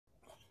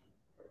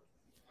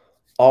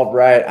All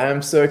right,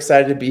 I'm so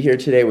excited to be here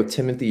today with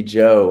Timothy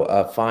Joe,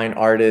 a fine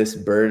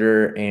artist,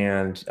 birder,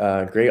 and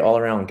great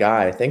all-around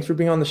guy. Thanks for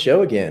being on the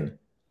show again.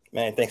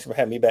 Man, thanks for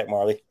having me back,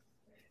 Marley.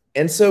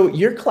 And so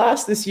your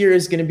class this year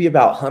is going to be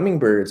about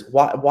hummingbirds.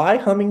 Why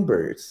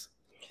hummingbirds?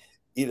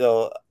 You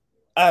know,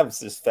 I was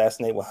just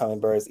fascinated with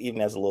hummingbirds.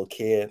 Even as a little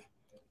kid,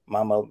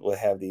 Mama would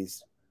have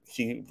these.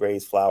 She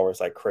raised flowers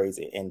like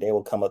crazy, and they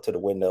would come up to the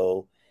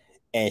window,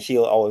 and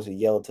she'll always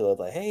yell to us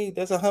like, "Hey,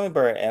 there's a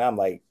hummingbird!" And I'm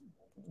like,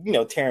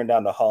 tearing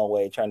down the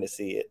hallway trying to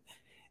see it.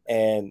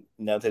 And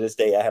to this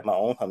day, I have my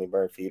own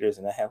hummingbird feeders,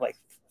 and I have like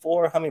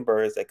 4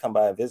 hummingbirds that come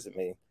by and visit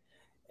me.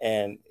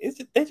 And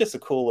they're just a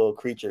cool little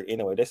creature.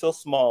 Anyway, they're so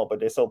small, but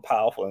they're so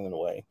powerful in a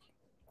way.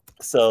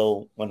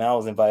 So when I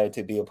was invited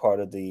to be a part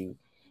of the,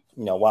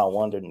 Wild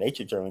Wonder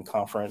Nature Journaling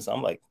Conference,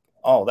 I'm like,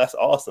 oh, that's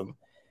awesome.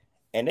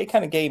 And they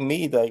kind of gave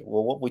me like,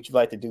 well, what would you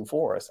like to do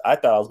for us? I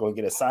thought I was going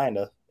to get assigned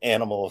an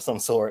animal of some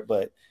sort,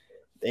 but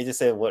they just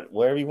said,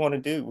 whatever you want to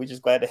do, we're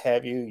just glad to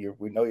have you.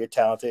 We know you're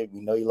talented.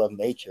 We know you love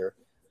nature.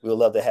 We would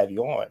love to have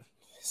you on.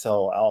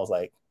 So I was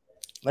like,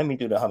 let me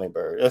do the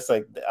hummingbird. It's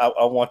like,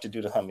 I want to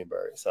do the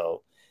hummingbird.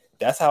 So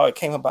that's how it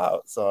came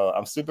about. So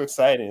I'm super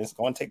excited. It's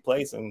going to take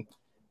place and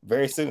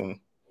very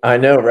soon. I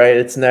know, right?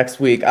 It's next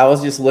week. I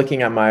was just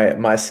looking at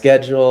my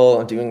schedule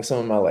and doing some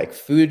of my like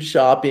food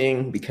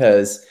shopping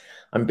because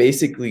I'm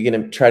basically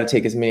going to try to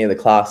take as many of the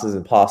classes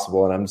as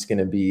possible, and I'm just going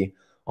to be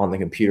on the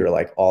computer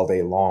like all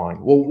day long.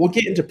 We'll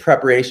get into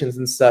preparations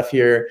and stuff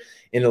here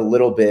in a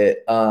little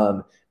bit.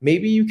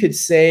 Maybe you could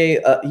say,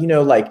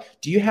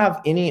 like, do you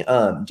have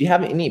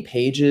any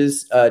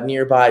pages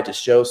nearby to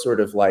show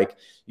sort of like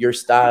your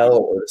style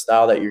or the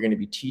style that you're going to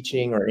be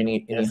teaching, or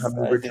any Yes,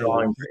 I hummingbird do.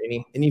 drawings,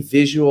 or any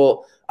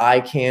visual eye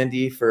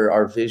candy for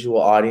our visual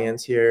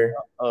audience here?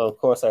 Oh, of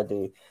course I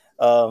do.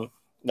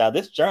 Now,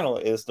 this journal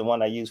is the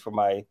one I use for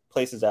my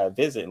places I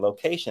visit and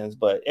locations,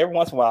 but every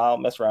once in a while I'll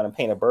mess around and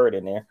paint a bird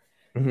in there.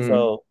 Mm-hmm.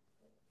 So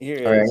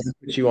here All right, I'm is gonna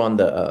put you on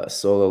the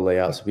solo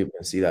layout so people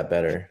can see that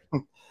better.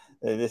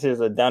 this is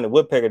a downy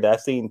woodpecker that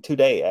I've seen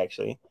today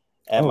actually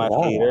at Oh my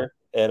wow. feeder.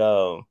 And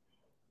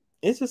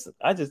it's just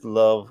I just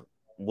love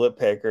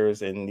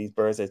woodpeckers and these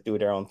birds that do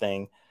their own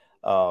thing.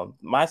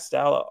 My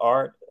style of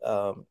art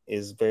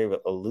is very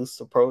a loose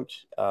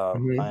approach. I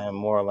Mm-hmm. am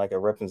more like a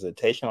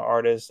representational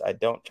artist. I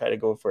don't try to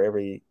go for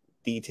every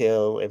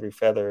detail, every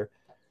feather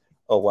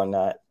or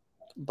whatnot,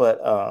 but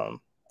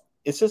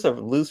it's just a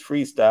loose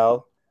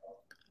freestyle.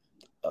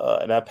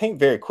 And I paint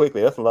very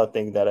quickly. That's a lot of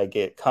things that I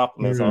get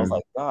compliments on. I was Mm,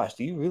 like, "Gosh,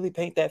 do you really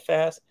paint that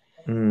fast?"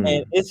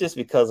 And mm, it's just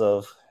because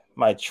of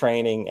my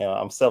training.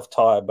 I'm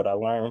self-taught, but I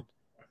learned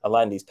a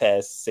lot in these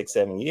past 6,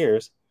 7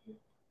 years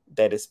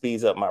that it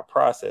speeds up my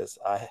process.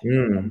 I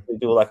mm,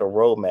 do like a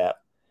roadmap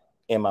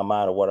in my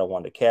mind of what I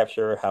want to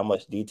capture, how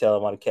much detail I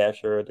want to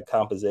capture, the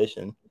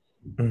composition.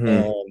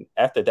 mm-hmm, And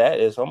after that,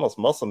 it's almost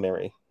muscle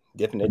memory,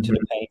 dipping into the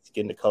mm-hmm, paints,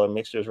 getting the color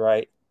mixtures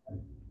right,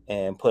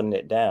 and putting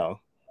it down.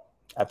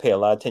 I pay a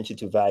lot of attention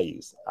to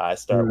values. I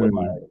start with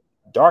my mm,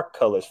 dark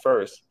colors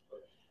first,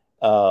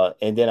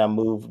 and then I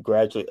move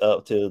gradually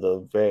up to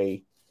the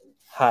very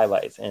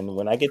highlights. And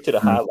when I get to the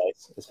mm.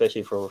 highlights,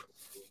 especially for,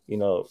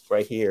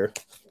 right here,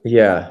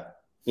 Yeah,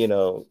 you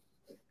know,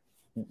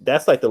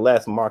 that's like the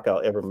last mark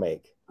I'll ever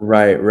make.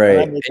 right, When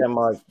I right. make that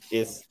mark,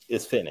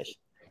 it's finished.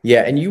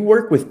 Yeah, and you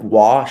work with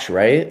gouache,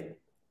 right?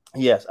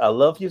 Yes, I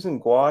love using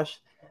gouache.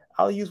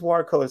 I'll use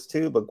watercolors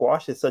too, but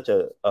gouache is such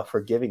a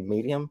forgiving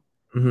medium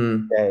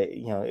Mm-hmm, that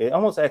it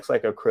almost acts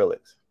like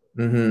acrylics,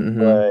 mm-hmm,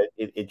 mm-hmm. but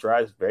it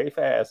dries very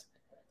fast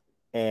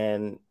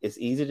and it's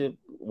easy to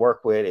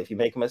work with. If you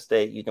make a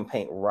mistake, you can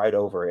paint right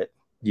over it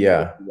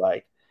if Yeah. you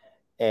like,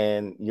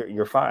 and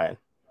you're fine.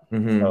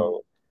 Mm-hmm,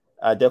 So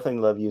I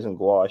definitely love using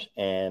gouache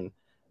and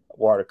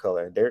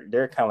watercolor.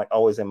 They're kind of like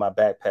always in my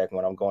backpack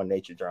when I'm going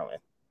nature drawing.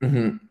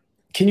 mm-hmm.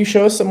 Can you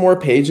show us some more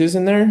pages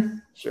in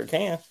there? Sure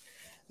can.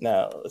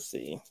 Now let's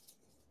see.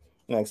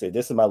 Like I said,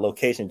 this is my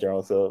location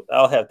journal, so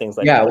I'll have things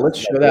like Yeah, places let's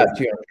I show that visit.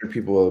 too. I'm sure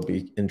people will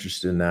be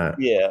interested in that.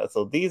 Yeah,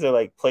 so these are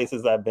like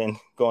places I've been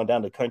going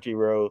down the country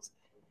roads,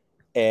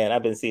 and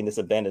I've been seeing this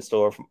abandoned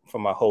store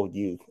from my whole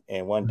youth.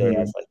 And one day I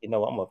Mm-hmm, was like, I'm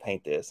gonna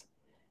paint this,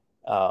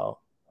 uh,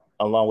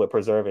 along with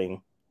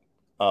preserving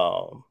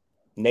um,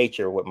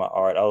 nature with my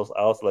art. I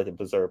also like to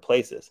preserve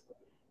places.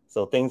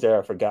 So things that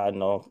are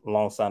forgotten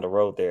alongside the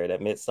road there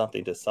that meant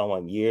something to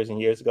someone years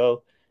and years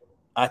ago.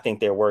 I think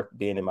they're worth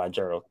being in my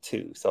journal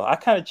too. So I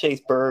kind of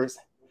chase birds,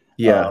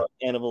 yeah.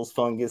 animals,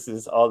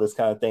 funguses, all this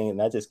kind of thing,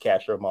 and I just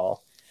capture them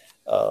all.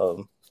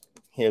 Um,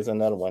 here's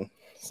another one.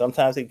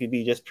 Sometimes it could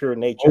be just pure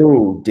nature.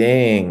 Oh,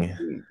 dang.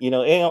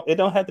 It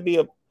don't have to be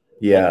an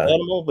Yeah.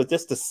 animal, but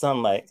just the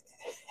sunlight.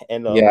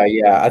 And Yeah,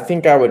 yeah. I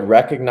think I would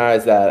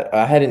recognize that.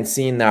 I hadn't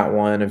seen that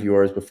one of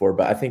yours before,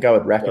 but I think I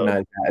would no,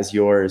 recognize that as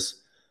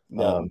yours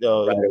no,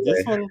 right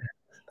this away.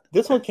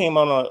 one came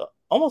on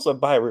almost a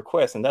by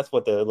request, and that's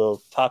what the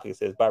little topic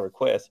says, by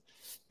request,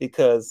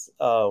 because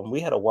we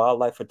had a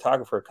wildlife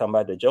photographer come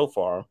by the Joe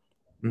farm.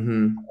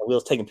 Mm-hmm. We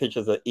was taking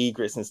pictures of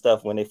egrets and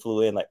stuff when they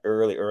flew in like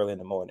early in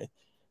the morning.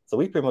 So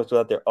we pretty much were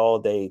out there all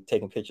day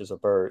taking pictures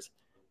of birds.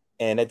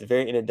 And at the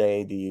very end of the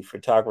day, the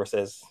photographer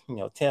says,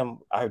 Tim,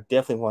 I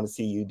definitely want to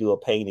see you do a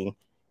painting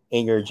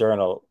in your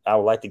journal. I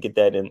would like to get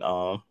that in,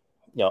 on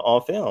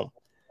film.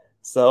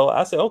 So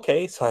I said,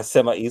 okay. So I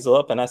set my easel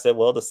up and I said,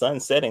 well, the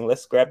sun's setting.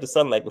 Let's grab the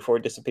sunlight before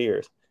it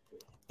disappears.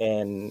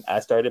 And I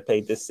started to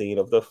paint this scene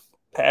of the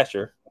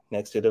pasture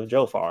next to the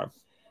Joe farm.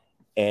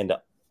 And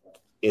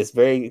it's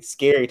very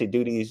scary to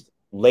do these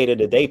later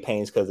the day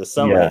paintings because the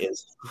sunlight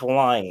is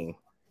flying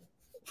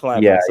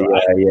Yeah, by. So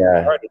I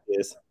started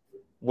this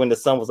when the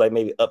sun was like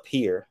maybe up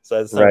here. So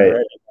as the sun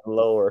gradually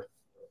lower,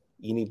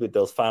 you need to put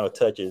those final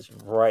touches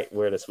right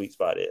where the sweet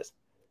spot is.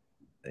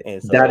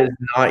 And so that is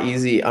not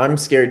easy. I'm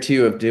scared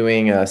too of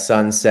doing a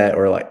sunset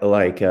or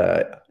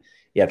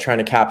trying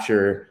to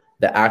capture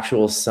the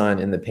actual sun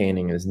in the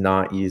painting is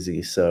not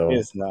easy. So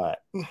it's not.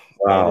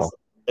 Wow.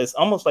 It's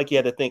almost like you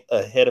have to think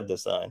ahead of the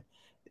sun.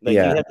 Like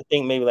you have to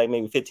think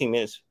maybe 15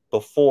 minutes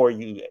before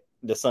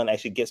the sun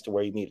actually gets to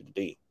where you need it to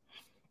be.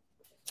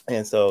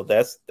 And so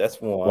that's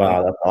one.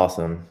 Wow, that's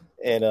awesome.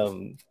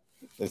 And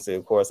let's see,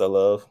 of course I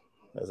love,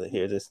 as I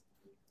hear this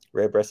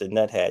red-breasted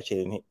nuthatch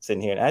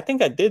sitting here. And I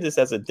think I did this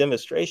as a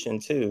demonstration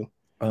too.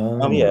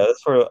 Yeah,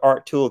 it's for the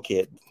art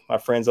toolkit. My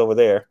friends over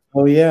there.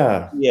 Oh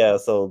yeah. Yeah,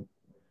 so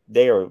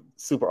they are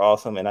super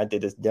awesome, and I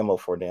did this demo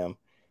for them.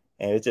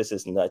 And it's just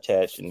this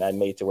nuthatch, and I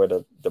made to where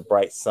the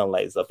bright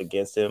sunlight is up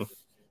against him.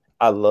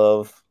 I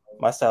love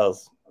my style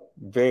is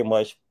very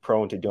much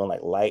prone to doing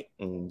like light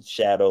and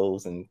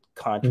shadows and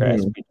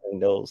contrast between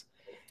those.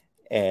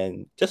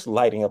 And just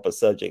lighting up a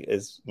subject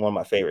is one of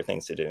my favorite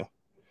things to do.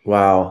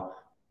 Wow.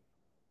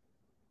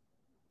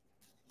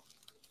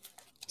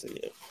 So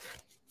yeah.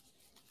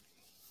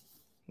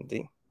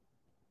 Indeed.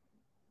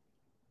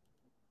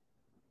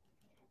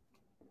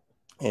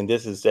 And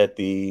this is at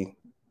the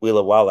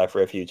Wheeler Wildlife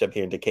Refuge up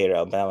here in Decatur,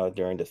 Alabama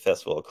during the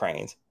Festival of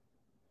Cranes.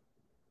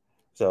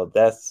 So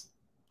that's,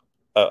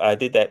 I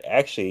did that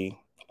actually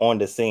on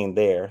the scene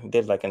there,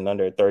 did like in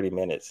under 30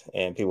 minutes,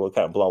 and people were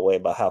kind of blown away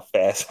by how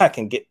fast I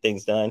can get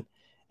things done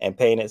and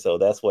paint it. So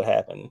that's what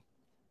happened.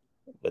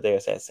 But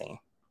there's that scene.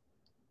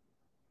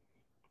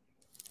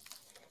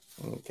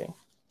 Okay.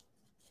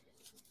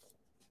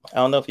 I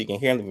don't know if you can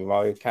hear me,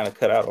 Mario. Kind of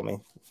cut out on me.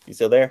 You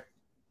still there?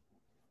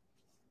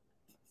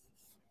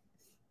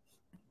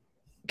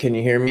 Can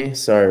you hear me?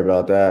 Sorry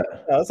about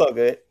that. No, it's all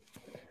good.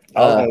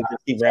 I was going to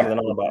just keep rambling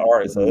on about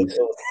art, so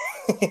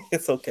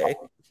it's okay.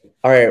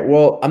 All right.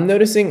 Well, I'm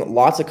noticing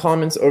lots of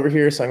comments over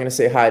here, so I'm going to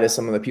say hi to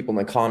some of the people in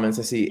the comments.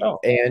 I see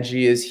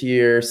Angie is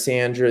here,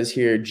 Sandra is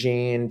here,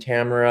 Jean,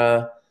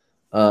 Tamara,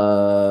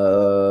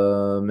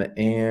 and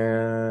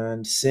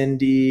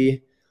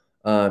Cindy,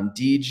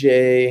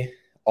 DJ,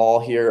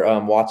 all here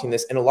watching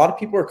this. And a lot of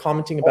people are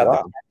commenting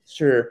about the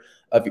texture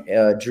of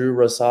Drew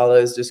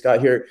Rosales just got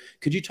here.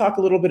 Could you talk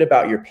a little bit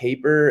about your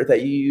paper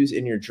that you use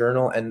in your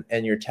journal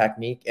and your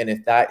technique, and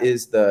if that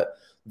is the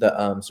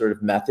sort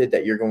of method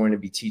that you're going to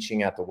be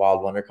teaching at the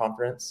Wild Wonder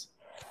Conference?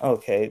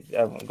 Okay,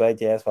 I'm glad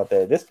you asked about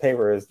that. This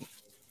paper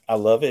I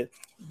love it,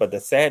 but the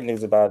sad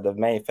news about the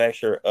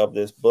manufacturer of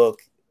this book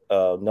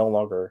no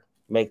longer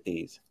make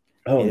these.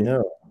 Oh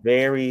no.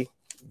 Very,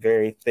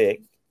 very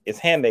thick. It's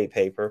handmade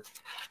paper,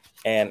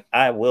 and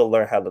I will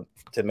learn how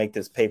to make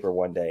this paper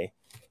one day.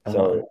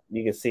 So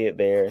you can see it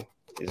there.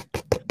 It's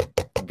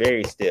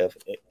very stiff.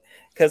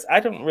 Because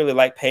I don't really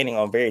like painting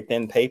on very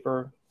thin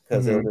paper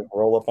because it'll just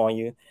roll up on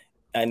you.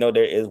 I know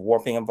there is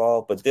warping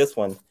involved, but this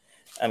one,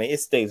 I mean, it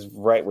stays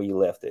right where you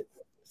left it.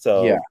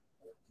 So yeah.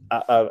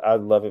 I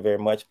love it very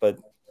much. But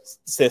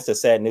since the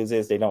sad news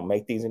is they don't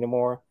make these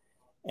anymore,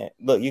 and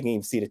look, you can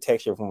even see the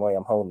texture from the way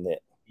I'm holding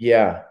it.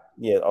 Yeah.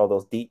 Yeah, all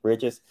those deep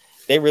ridges.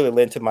 They really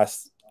lend to my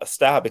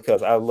style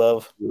because I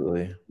love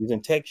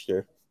using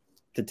texture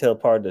to tell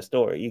part of the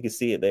story. You can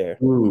see it there.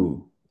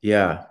 Ooh,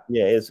 yeah.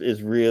 Yeah,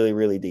 it's really,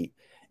 really deep.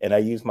 And I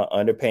use my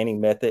underpainting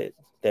method,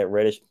 that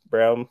reddish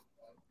brown.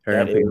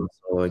 That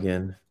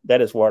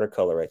is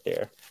watercolor right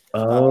there.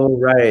 Oh,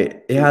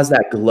 right. It has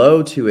that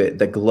glow to it,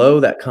 the glow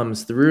that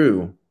comes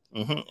through.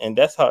 And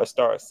that's how it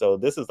starts. So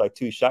this is like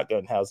 2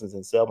 shotgun houses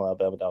in Selma,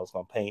 Alabama that I was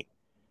going to paint.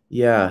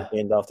 Yeah.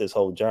 End off this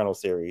whole journal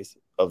series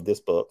of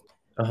this book.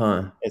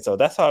 And so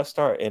that's how I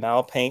start. And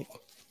I'll paint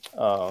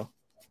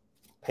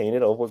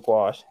it over with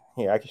gouache.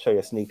 Here, I can show you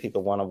a sneak peek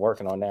of one I'm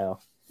working on now.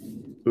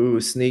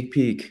 Ooh, sneak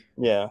peek.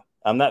 Yeah.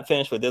 I'm not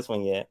finished with this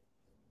one yet.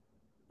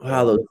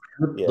 Wow,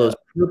 those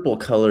purple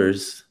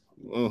colors.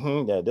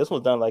 Yeah, this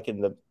was done like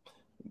in the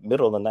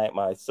middle of the night.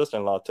 My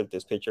sister-in-law took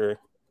this picture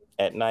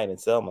at night in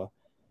Selma.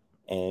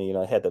 And,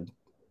 it had the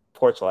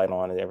porch light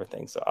on and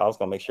everything. So I was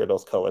going to make sure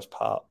those colors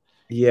pop.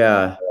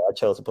 Yeah. So I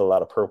chose to put a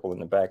lot of purple in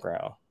the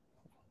background.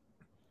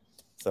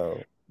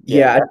 So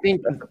yeah, I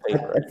think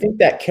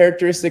that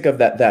characteristic of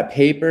that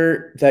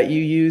paper that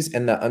you use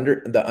and the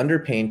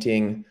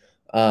underpainting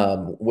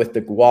with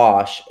the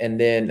gouache, and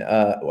then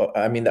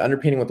I mean the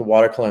underpainting with the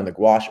watercolor and the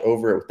gouache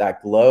over it with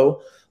that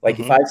glow. Like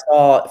if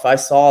I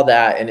saw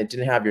that and it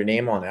didn't have your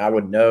name on it, I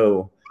would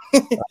know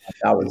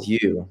that was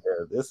you.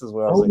 Yeah, this is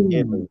where I was a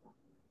kid.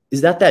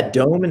 Is that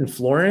dome in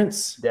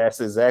Florence? That's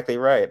exactly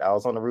right. I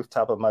was on the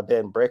rooftop of my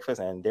bed and breakfast,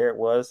 and there it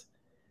was.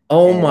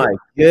 Oh And my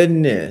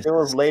goodness. it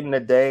was late in the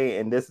day,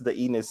 and this is the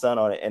evening sun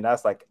on it. And I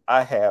was like,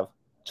 I have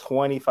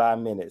 25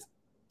 minutes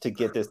to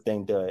get this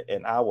thing done.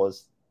 And I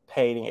was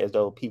painting as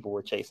though people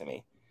were chasing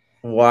me.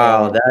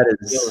 Wow, And that it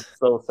was is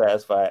so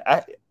satisfying.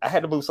 I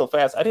had to move so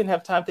fast. I didn't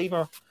have time to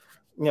even,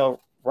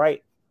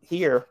 write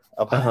here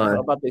about, uh-huh.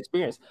 about the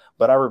experience.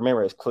 But I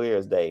remember as clear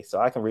as day. So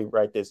I can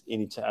rewrite this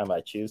anytime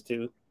I choose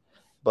to.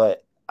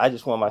 But I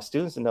just want my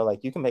students to know,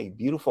 like, you can make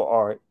beautiful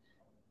art.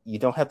 You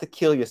don't have to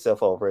kill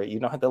yourself over it. You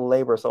don't have to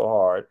labor so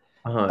hard.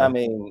 I Uh-huh.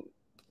 mean,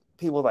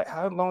 people are like,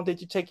 how long did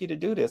you take you to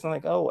do this? I'm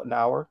like, oh, an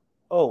hour.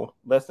 Oh,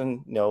 less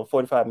than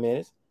 45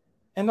 minutes.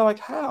 And they're like,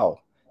 how?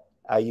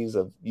 You're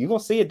gonna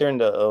see it during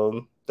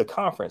the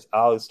conference.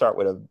 I'll start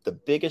with the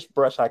biggest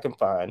brush I can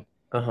find,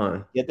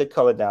 Uh-huh. get the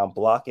color down,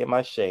 block in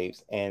my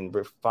shapes, and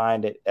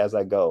refine it as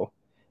I go.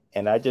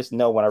 And I just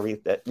know when I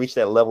reach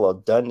that level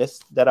of doneness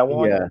that I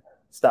want, Yeah.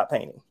 stop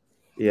painting.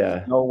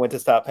 Yeah. Know when to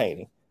stop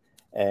painting.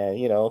 And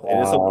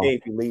and it's Wow. okay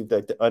if you leave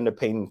the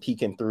underpainting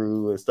peeking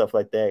through and stuff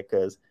like that,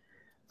 because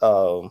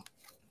um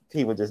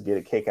people just get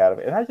a kick out of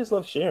it. And I just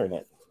love sharing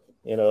it.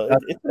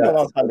 That's It took me a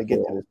long that's time so to get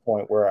to cool. this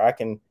point where I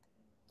can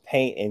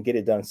paint and get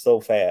it done so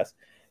fast.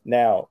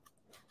 Now,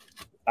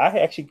 I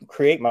actually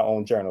create my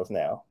own journals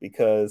now,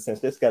 because since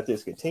this got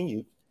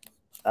discontinued,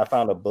 I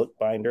found a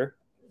bookbinder.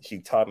 She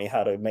taught me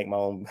how to make my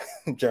own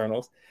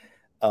journals.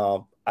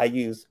 I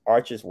use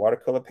Arches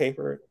watercolor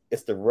paper.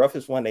 It's the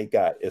roughest one they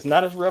got. It's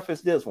not as rough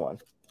as this one.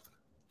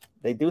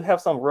 They do have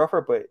some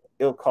rougher, but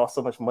it'll cost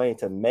so much money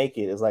to make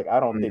it. It's like, I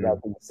don't think I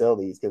Mm, can sell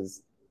these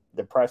because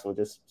the price will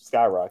just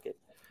skyrocket.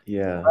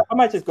 yeah. I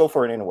might just go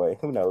for it anyway.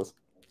 Who knows?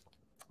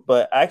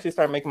 But I actually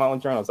started making my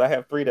own journals. I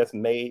have 3 that's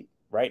made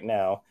right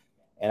now,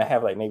 and I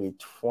have like maybe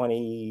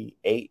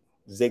 28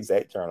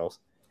 zigzag journals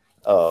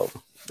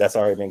that's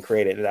already been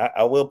created. And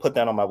I will put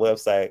that on my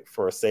website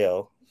for a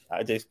sale.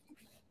 I just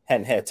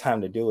hadn't had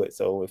time to do it.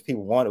 So if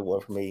people wanted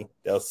one from me,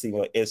 they'll see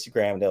me on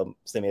Instagram. They'll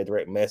send me a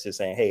direct message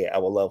saying, "Hey, I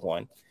would love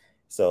one."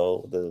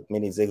 So the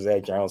mini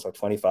zigzag journals are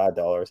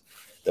 $25.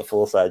 The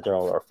full size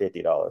journals are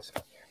 $50.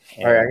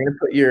 All right, And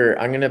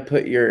I'm gonna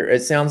put your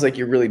it sounds like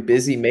you're really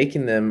busy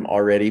making them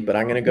already, but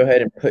I'm gonna go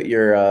ahead and put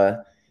your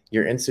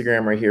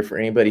Instagram right here for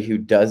anybody who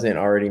doesn't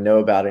already know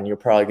about it, and you're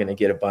probably gonna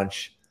get a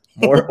bunch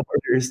more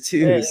orders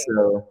too.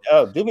 So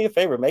oh, do me a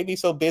favor. Make me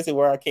so busy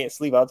where I can't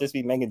sleep. I'll just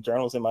be making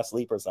journals in my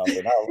sleep or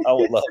something. I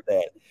would love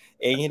that.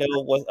 And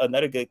what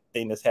another good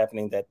thing that's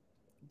happening, that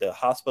the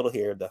hospital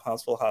here, the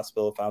Huntsville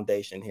Hospital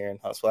Foundation here in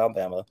Huntsville,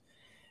 Alabama,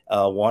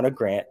 won a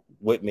grant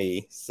with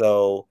me.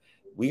 So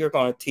we are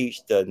going to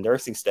teach the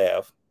nursing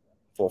staff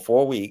for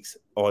 4 weeks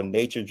on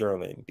nature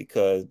journaling,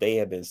 because they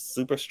have been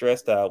super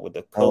stressed out with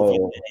the COVID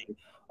oh thing.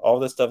 All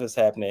this stuff is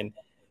happening.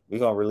 We're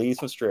going to release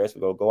some stress.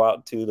 We're going to go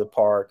out to the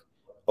park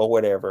or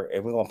whatever,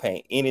 and we're going to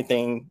paint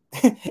anything,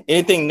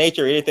 anything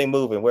nature, anything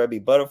moving, whether it be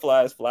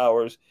butterflies,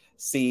 flowers,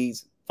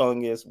 seeds,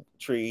 fungus,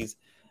 trees,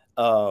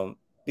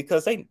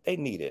 because they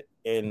need it.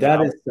 And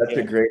that is such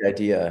a great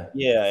idea.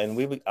 yeah,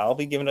 and I'll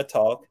be giving a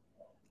talk.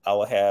 I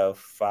will have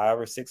 5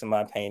 or 6 of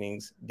my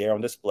paintings there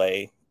on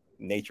display,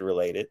 nature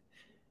related,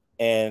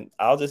 and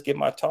I'll just give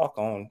my talk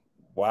on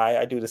why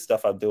I do the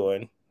stuff I'm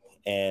doing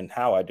and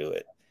how I do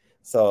it.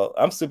 So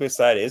I'm super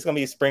excited. It's gonna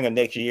be spring of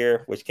next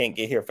year, which can't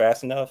get here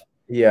fast enough.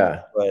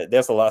 Yeah. But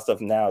there's a lot of stuff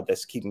now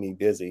that's keeping me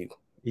busy, just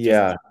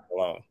Yeah.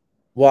 alone.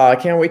 Wow, I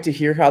can't wait to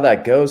hear how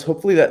that goes.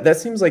 Hopefully that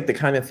seems like the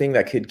kind of thing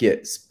that could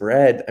get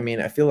spread. I mean,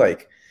 I feel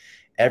like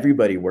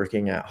everybody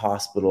working at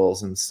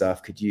hospitals and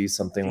stuff could use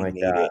something They like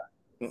need that. it.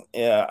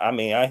 Yeah, I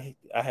mean, I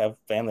have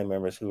family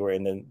members who are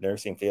in the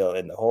nursing field,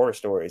 and the horror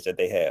stories that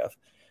they have.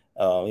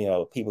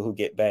 People who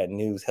get bad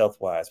news health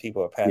wise,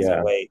 people are passing Yeah.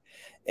 away,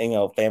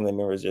 and family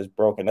members just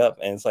broken up.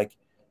 And it's like,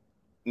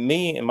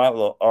 me and my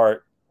little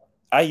art,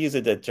 I use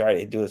it to try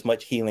to do as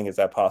much healing as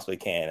I possibly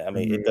can. I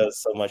mean, it Mhm. does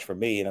so much for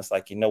me, and it's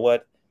like, you know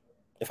what?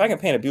 If I can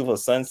paint a beautiful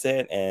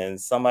sunset and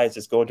somebody's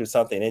just going through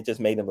something, it just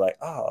made them like,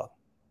 oh,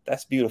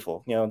 that's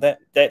beautiful.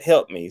 That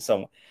helped me.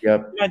 So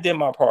Yep. I did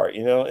my part.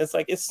 It's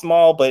like, it's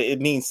small, but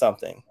it means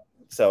something.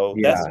 So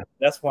Yeah.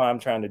 that's why I'm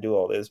trying to do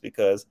all this,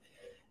 because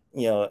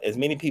as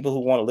many people who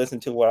want to listen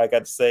to what I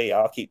got to say,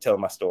 I'll keep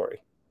telling my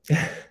story.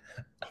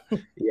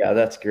 Yeah,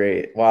 that's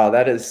great. Wow,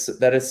 that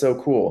is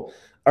so cool.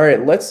 All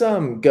right, let's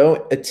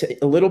go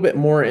a little bit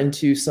more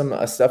into some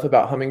stuff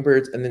about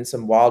hummingbirds and then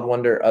some wild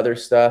wonder other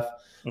stuff.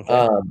 Okay.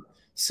 Um,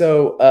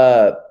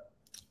 so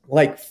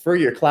like for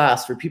your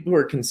class, for people who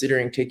are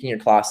considering taking your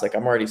class, like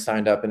I'm already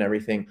signed up and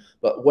everything,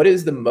 but what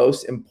is the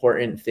most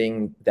important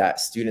thing that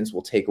students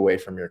will take away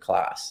from your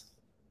class?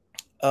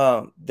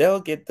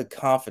 They'll get the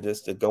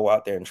confidence to go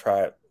out there and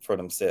try it for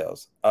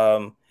themselves.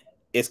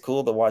 It's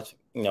cool to watch,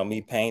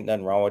 me paint,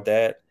 nothing wrong with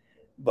that.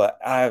 But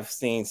I've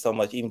seen so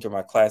much, even through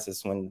my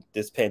classes, when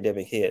this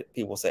pandemic hit,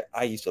 people say,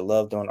 I used to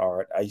love doing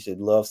art. I used to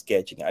love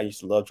sketching. I used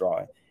to love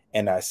drawing.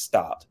 And I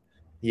stopped.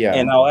 Yeah.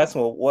 And I'll ask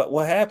them, well,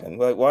 what happened?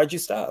 Why'd you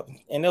stop?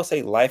 And they'll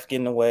say, life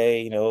getting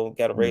away,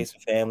 got to Mhm. raise a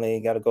family,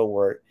 got to go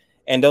work.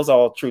 And those are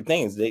all true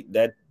things.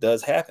 That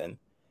does happen.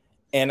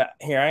 And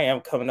here I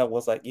am coming up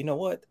was like, you know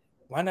what?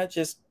 Why not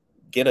just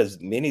get a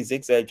mini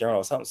zigzag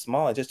journal, something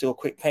small, and just do a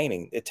quick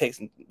painting. It takes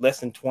less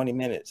than 20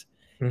 minutes.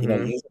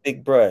 Mm-hmm. Use a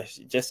big brush.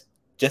 Just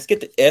get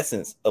the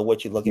essence of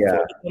what you're looking Yeah.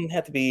 for. It doesn't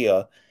have to be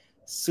a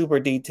super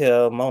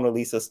detailed Mona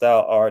Lisa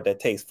style art that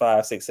takes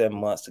 5, 6, 7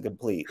 months to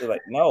complete. It's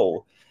like,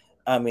 no,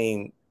 I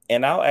mean,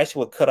 and I'll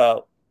actually cut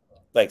out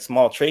like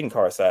small trading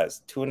card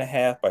size,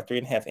 2.5 by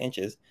 3.5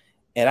 inches.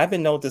 And I've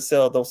been known to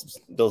sell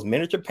those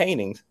miniature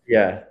paintings,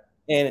 Yeah.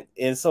 and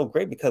it's so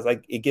great because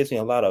like it gives me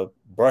a lot of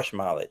brush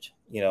mileage.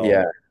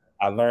 Yeah.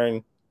 I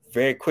learned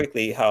very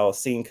quickly how a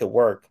scene could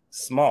work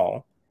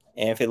small,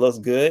 and if it looks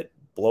good,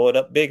 blow it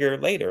up bigger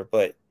later.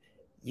 But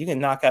you can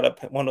knock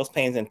out one of those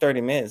paintings in 30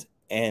 minutes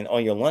and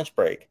on your lunch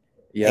break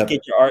and Yep.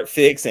 get your art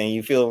fixed, and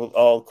you feel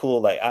all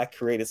cool, like I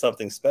created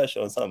something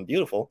special and something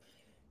beautiful.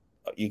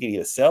 You can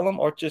either sell them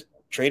or just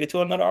trade it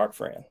to another art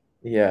friend.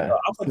 Yeah. I'm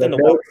So something to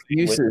no walk away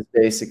with. excuses,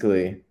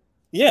 basically.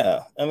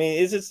 Yeah, I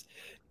mean, it's just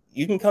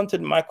you can come to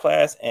my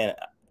class, and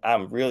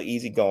I'm real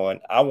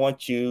easygoing. I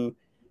want you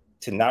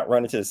to not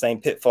run into the same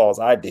pitfalls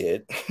I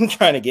did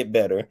trying to get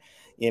better.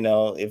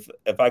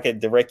 If I could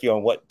direct you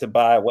on what to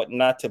buy, what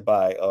not to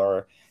buy,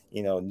 or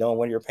knowing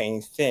when your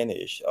painting's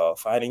finished,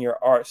 finding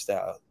your art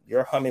style,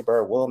 your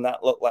hummingbird will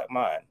not look like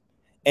mine,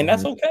 and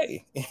Mm-hmm. that's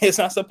okay. It's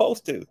not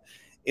supposed to.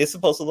 It's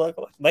supposed to look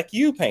like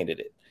you painted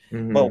it. But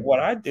Mm-hmm. what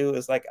I do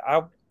is like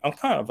I'm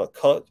kind of a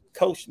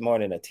coach more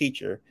than a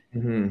teacher.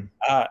 Mm-hmm.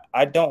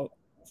 I don't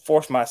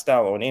force my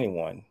style on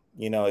anyone.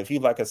 If you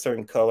like a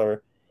certain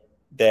color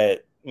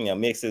that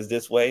mixes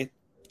this way,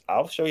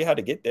 I'll show you how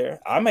to get there.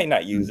 I may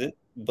not use it,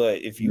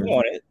 but if you Mm-hmm.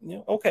 want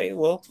it, okay,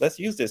 well, let's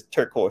use this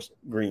turquoise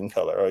green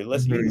color, or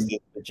let's use Mm-hmm. this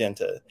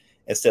magenta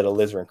instead of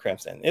alizarin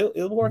crimson.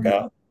 It'll work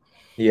Mm-hmm. out.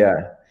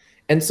 Yeah.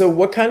 And so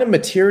what kind of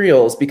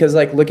materials, because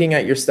like looking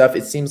at your stuff,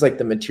 it seems like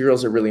the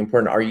materials are really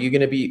important. Are you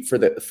going to be for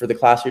the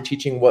class you're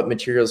teaching, what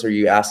materials are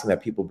you asking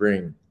that people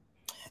bring?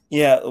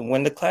 Yeah,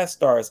 when the class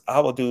starts, I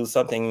will do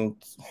something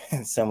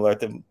similar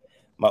to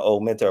my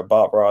old mentor,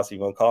 Bob Ross, you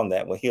want to call him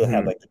that, where he'll have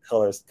Mm-hmm. like the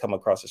colors come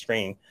across the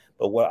screen.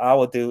 But what I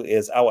will do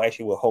is I will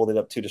actually hold it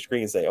up to the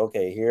screen and say,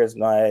 okay, here's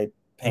my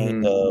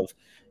paint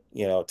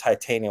Mm-hmm. of,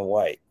 titanium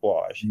white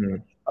gouache.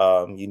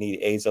 Mm-hmm. You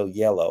need azo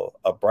yellow,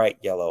 a bright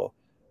yellow.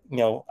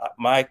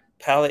 My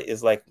palette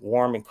is like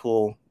warm and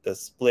cool, the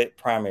split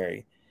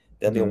primary.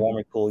 There'll be a Mm-hmm. warm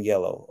and cool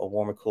yellow, a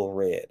warm and cool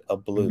red, a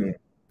Mm-hmm. blue,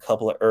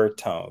 couple of earth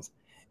tones,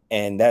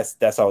 and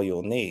that's all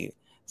you'll need.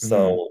 Mm-hmm.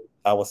 So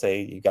I would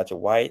say you got your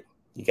white,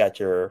 you got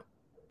your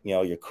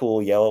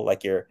cool yellow,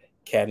 like your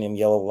cadmium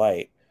yellow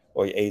light,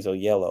 or your azo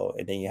yellow,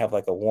 and then you have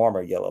like a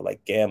warmer yellow,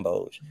 like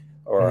gamboge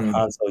or Mm-hmm.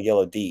 Hanzo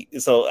yellow deep.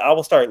 So I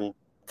will start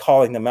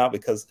calling them out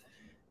because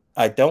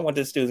I don't want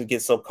the students to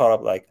get so caught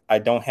up, like I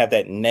don't have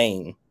that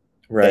name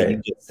that you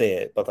Right. just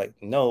said, but like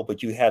no,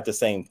 but you have the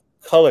same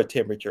color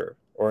temperature,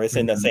 or it's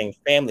in the Mm-hmm. same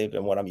family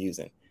than what I'm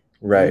using.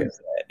 Right. Use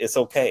that. It's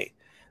okay.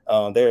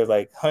 There's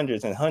like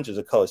hundreds and hundreds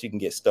of colors you can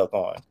get stuck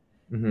on,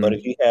 but Mm-hmm.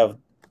 if you have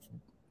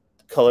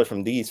colors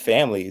from these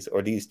families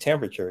or these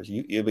temperatures,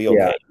 you'll be Yeah.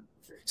 okay.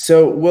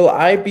 So will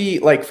I be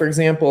like, for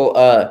example,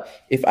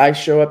 if I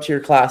show up to your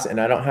class and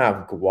I don't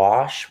have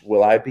gouache,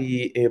 will I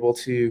be able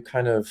to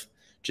kind of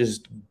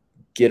just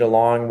get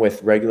along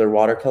with regular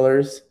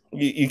watercolors?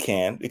 You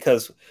can,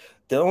 because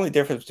the only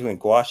difference between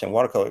gouache and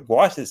watercolor,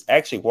 gouache is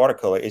actually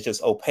watercolor. It's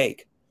just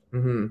opaque.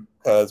 Mm-hmm.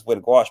 Because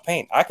with gouache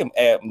paint, I can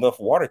add enough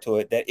water to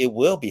it that it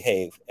will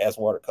behave as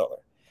watercolor,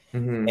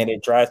 Mm-hmm. and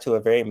it dries to a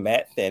very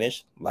matte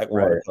finish like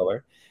Right.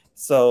 watercolor.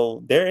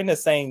 So they're in the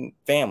same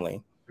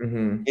family.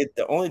 Mm-hmm.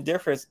 The only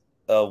difference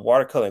of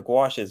watercolor and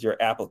gouache is your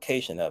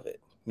application of it.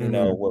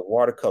 Mm-hmm. With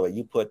watercolor,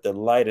 you put the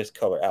lightest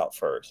color out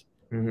first,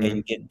 and Mm-hmm.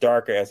 you get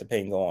darker as the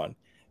paint go on.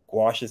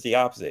 Gouache is the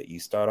opposite. You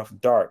start off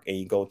dark and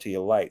you go to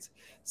your lights.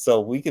 So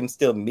we can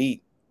still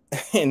meet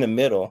in the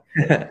middle,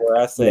 where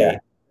I Yeah. say,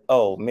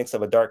 "Oh, mix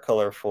up a dark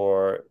color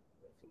for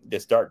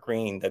this dark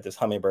green that this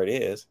hummingbird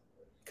is,"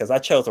 because I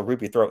chose a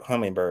ruby throat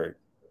hummingbird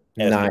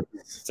as the Nice.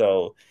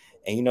 so,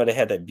 and they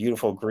had that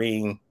beautiful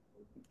green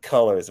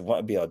colors. One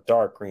would be a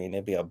dark green,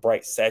 it'd be a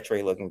bright,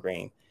 saturated looking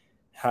green.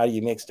 How do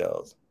you mix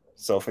those?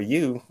 So for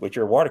you, with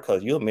your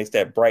watercolors, you'll mix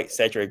that bright,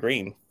 saturated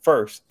green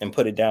first and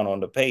put it down on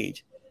the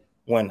page,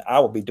 when I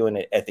will be doing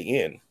it at the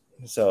end.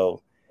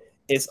 So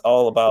it's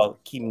all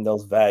about keeping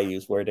those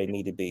values where they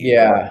need to be.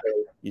 Yeah.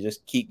 You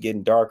just keep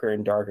getting darker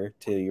and darker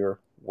till you're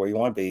where you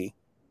want to be.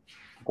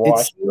 It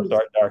Gouache, you'll seems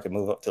start dark and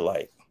move up to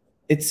light.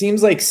 it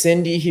seems like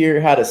Cindy here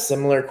had a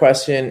similar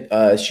question.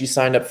 She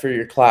signed up for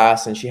your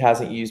class and she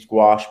hasn't used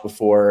gouache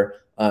before.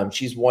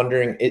 She's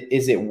wondering,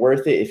 is it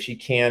worth it if she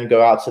can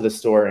go out to the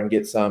store and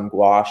get some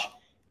gouache?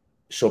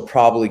 She'll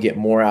probably get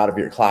more out of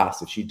your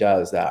class if she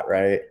does that,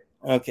 right?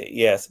 Okay,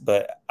 yes,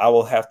 but I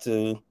will have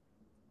to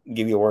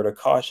give you a word of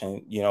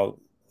caution.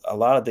 A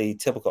lot of the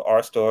typical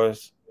art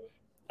stores,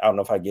 I don't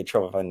know if I get in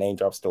trouble if I name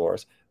drop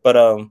stores, but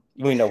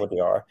we know what they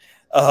are.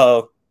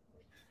 Uh,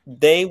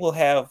 they will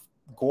have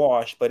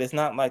gouache, but it's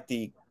not like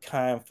the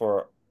kind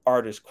for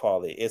artist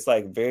quality. It's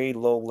like very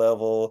low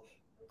level.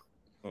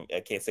 I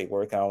can't say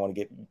work. I don't want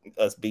to get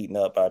us beaten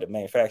up by the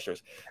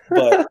manufacturers,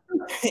 but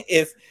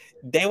is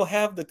they will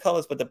have the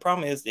colors, but the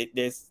problem is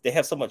they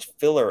have so much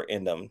filler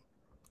in them.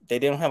 They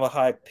don't have a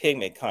high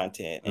pigment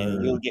content,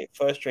 and you'll get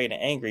frustrated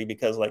and angry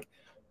because, like,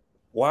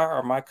 why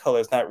are my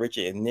colors not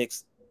richer and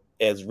mixed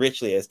as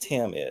richly as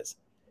Tim is?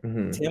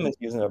 Tim is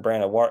using a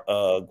brand of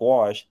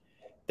gouache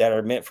that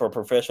are meant for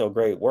professional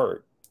grade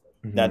work.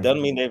 Now, it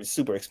doesn't mean they're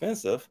super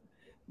expensive,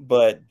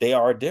 but they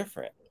are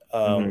different.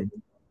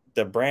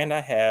 The brand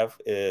I have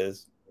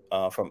is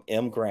from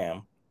M.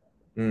 Graham.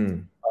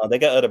 They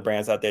got other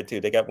brands out there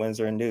too. They got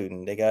Winsor and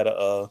Newton. They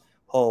got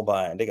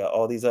Holbein. They got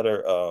all these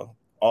other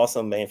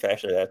awesome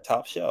manufacturers at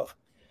top shelf.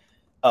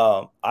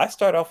 I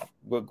start off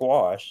with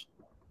gouache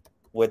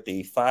with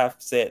the 5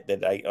 set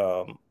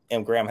that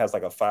M. Graham has,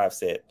 like a 5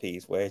 set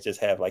piece where it just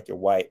have like your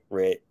white,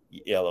 red,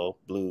 yellow,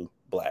 blue,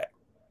 black.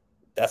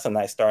 That's a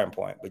nice starting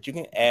point, but you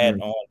can add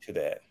on to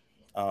that.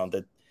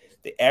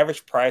 The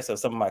average price of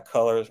some of my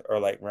colors are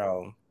like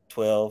around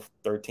 $12,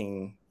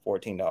 $13,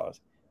 $14.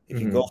 If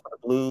you go for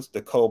the blues,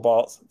 the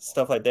cobalts,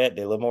 stuff like that,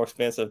 they're a little more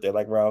expensive. They're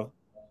like around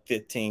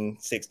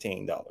 $15,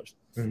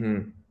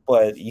 $16.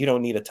 But you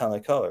don't need a ton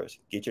of colors.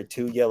 Get your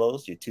 2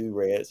 yellows, your 2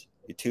 reds,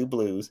 your 2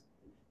 blues.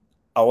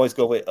 I always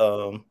go with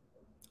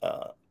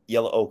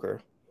yellow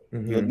ochre.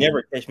 You'll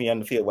never catch me on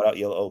the field without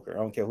yellow ochre. I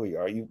don't care who you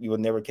are. You will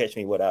never catch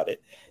me without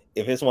it.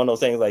 If it's one of those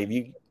things, like, if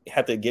you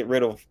have to get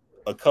rid of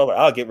a color,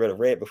 I'll get rid of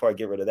red before I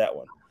get rid of that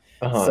one.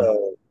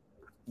 So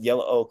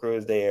yellow ochre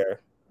is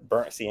there.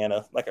 Burnt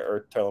sienna, like an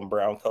earth tone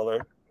brown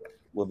color,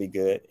 will be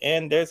good.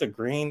 And there's a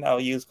green I'll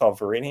use called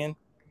Viridian.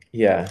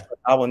 Yeah.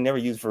 I will never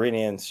use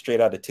Viridian straight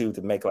out of the tube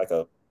to make like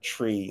a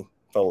tree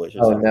foliage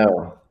or something.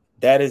 No.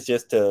 That is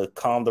just to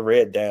calm the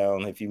red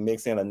down. If you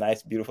mix in a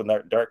nice, beautiful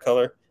dark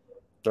color,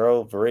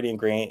 throw Viridian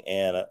green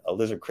and a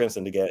lizard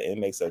crimson together, it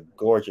makes a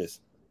gorgeous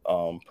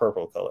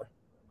purple color.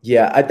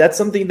 Yeah, that's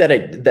something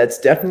that that's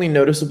definitely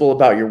noticeable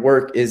about your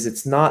work. Is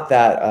it's not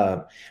that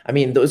I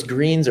mean, those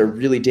greens are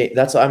really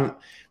that's why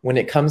when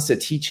it comes to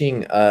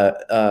teaching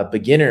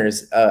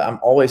beginners, I'm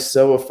always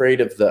so afraid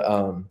of the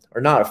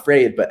or not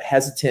afraid, but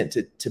hesitant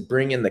to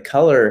bring in the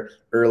color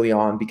early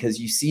on, because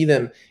you see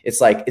them, it's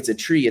like it's a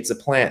tree, it's a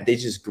plant, they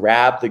just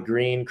grab the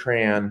green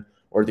crayon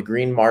or the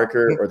green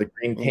marker or the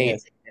green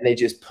paint, and they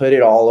just put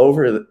it all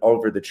over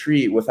the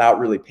tree without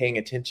really paying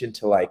attention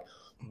to, like,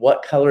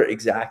 what color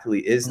exactly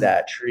is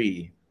that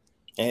tree.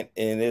 And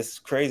it's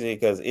crazy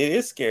because it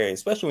is scary,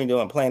 especially when you're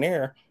doing plein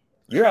air.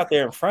 You're out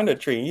there in front of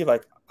the tree and you're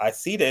like, I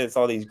see that it's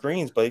all these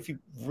greens, but if you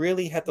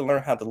really have to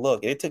learn how to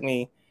look, it took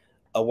me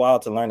a while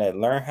to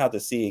learn how to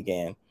see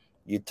again.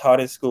 You taught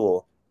at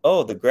school,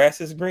 oh, the grass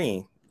is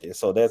green,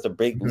 so that's a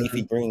big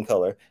leafy green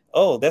color.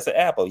 Oh, that's an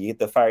apple. You get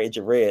the fire edge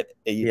of red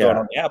and you throw it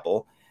on the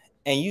apple,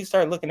 and you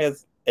start looking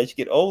as you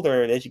get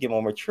older and as you get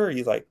more mature,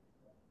 you're like,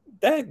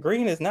 that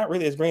green is not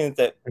really as green as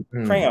that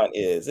crayon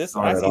is.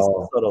 I see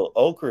some little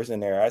ochres in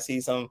there. I see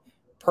some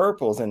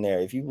purples in there.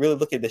 If you really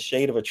look at the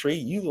shade of a tree,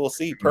 you will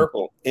see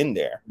purple in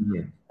there.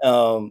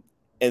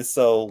 And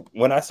so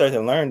when I started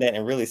to learn that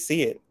and really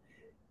see it,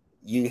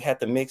 you have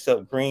to mix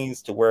up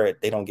greens to where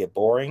they don't get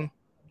boring,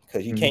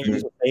 because you can't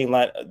use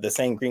the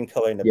same green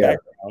color in the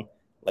background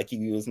like you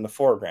use in the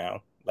foreground,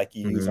 like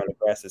you use on the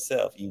grass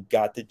itself. You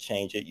got to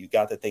change it. You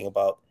got to think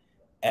about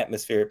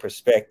atmospheric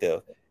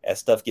perspective. As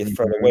stuff gets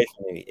further away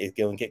from you, it's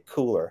going to get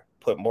cooler.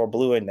 Put more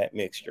blue in that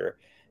mixture.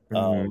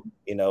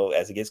 You know,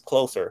 as it gets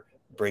closer,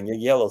 bring your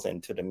yellows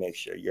into the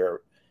mixture.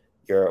 Your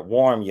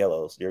warm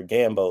yellows, your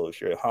gambos,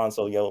 your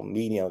Hansel yellow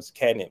mediums,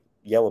 catnip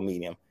yellow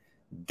medium.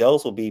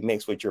 Those will be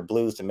mixed with your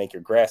blues to make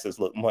your grasses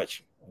look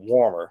much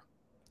warmer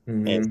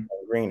and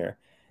greener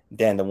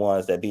than the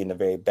ones that be in the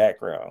very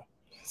background.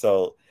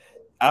 So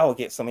I will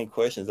get so many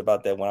questions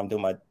about that when I'm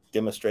doing my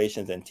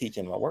demonstrations and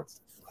teaching my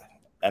works.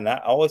 And I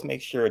always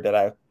make sure that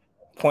I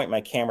point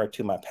my camera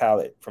to my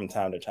palette from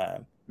time to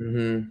time.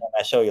 And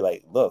I show you,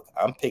 like, look,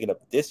 I'm picking up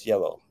this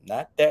yellow,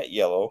 not that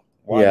yellow.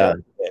 Why did I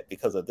do that?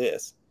 Because of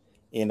this,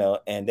 you know.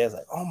 And there's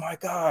like, oh my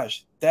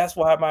gosh, that's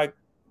why my,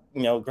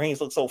 you know, greens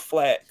look so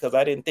flat, because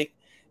I didn't think.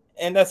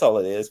 And that's all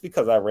it is,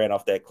 because I ran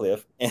off that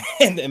cliff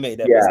and they made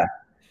that mistake.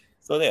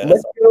 So yeah,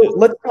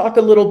 let's talk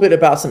a little bit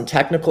about some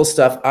technical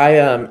stuff.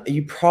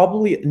 You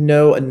probably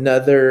know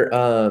another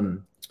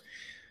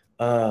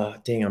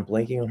dang, I'm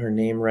blanking on her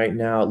name right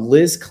now.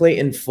 Liz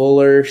Clayton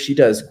Fuller. She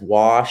does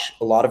gouache,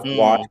 a lot of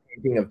gouache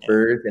painting of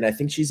birds, and I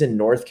think she's in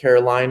North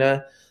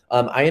Carolina.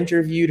 I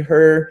interviewed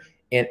her,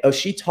 and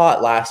she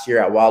taught last year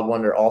at Wild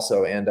Wonder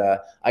also, and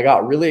I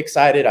got really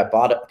excited. I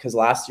bought it because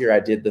last year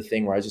I did the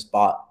thing where I just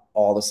bought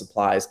all the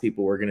supplies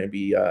people were going to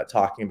be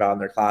talking about in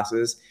their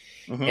classes,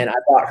 and I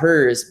bought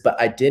hers, but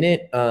I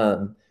didn't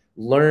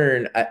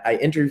learn. I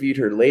interviewed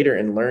her later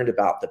and learned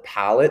about the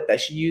palette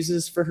that she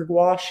uses for her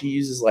gouache. She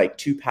uses like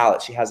 2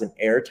 palettes. She has an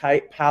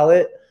airtight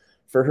palette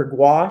for her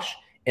gouache,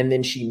 and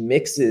then she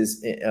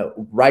mixes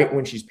right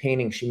when she's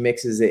painting, she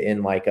mixes it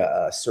in like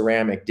a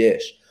ceramic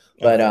dish.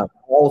 But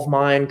all of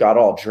mine got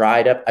all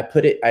dried up.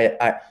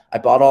 I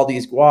bought all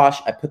these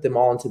gouache. I put them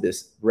all into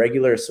this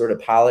regular sort of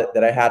palette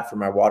that I had for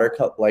my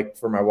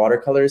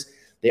watercolors.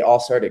 They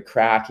all started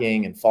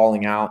cracking and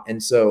falling out,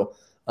 and so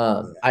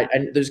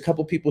There's a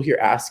couple people here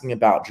asking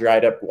about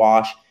dried up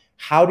gouache.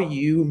 How do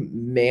you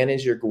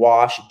manage your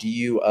gouache? Do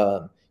you,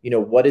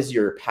 what does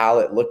your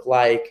palette look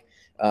like?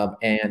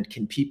 And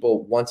can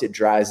people, once it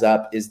dries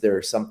up, is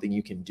there something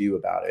you can do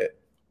about it?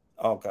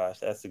 Oh gosh,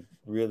 that's a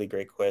really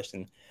great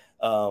question.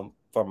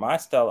 For my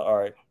style of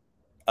art,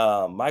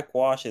 my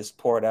gouache is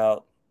poured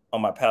out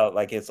on my palette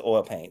like it's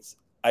oil paints.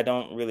 I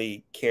don't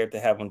really care to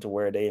have them to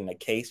where they in a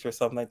case or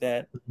something like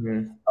that.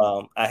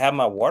 Mm-hmm. I have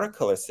my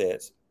watercolor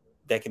sets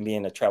that can be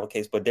in a travel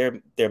case, but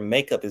their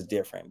makeup is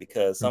different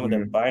because some of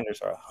their Mm-hmm.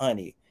 binders are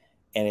honey,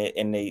 and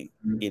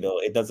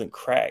it doesn't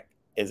crack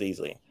as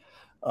easily.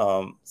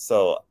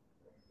 So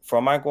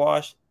for my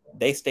gouache,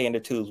 they stay in the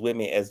tubes with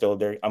me as though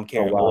I'm Oh,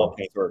 carrying oil wow.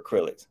 paints or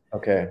acrylics.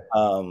 Okay.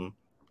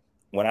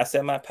 When I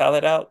set my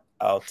palette out,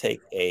 I'll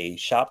take a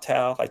shop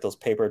towel, like those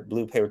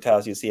blue paper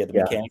towels you see at the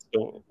Yeah. mechanic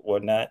store or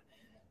whatnot.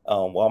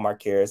 Walmart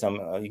carries them.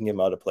 You can get them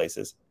other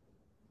places.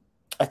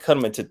 I cut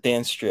them into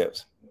thin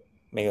strips,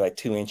 maybe like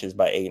 2 inches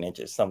by 8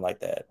 inches, something like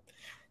that.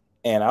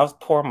 And I'll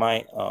pour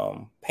my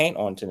paint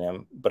onto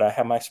them, but I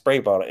have my spray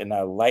bottle and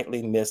I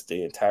lightly mist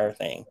the entire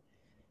thing.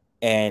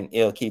 And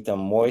it'll keep them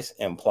moist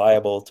and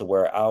pliable to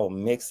where I'll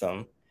mix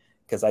them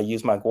because I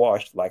use my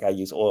gouache like I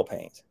use oil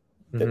paints.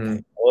 Mm-hmm.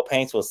 Oil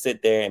paints will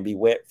sit there and be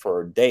wet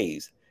for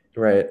days.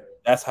 Right.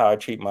 That's how I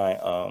treat my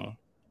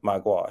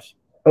gouache.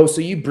 Oh,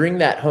 so you bring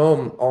that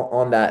home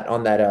on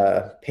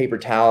that paper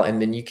towel, and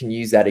then you can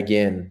use that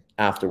again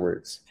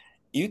afterwards.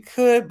 You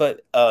could,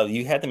 but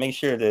you have to make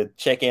sure to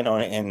check in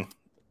on it and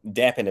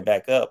dampen it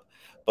back up.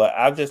 But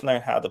I've just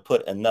learned how to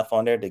put enough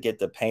on there to get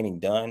the painting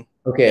done.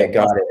 Okay, That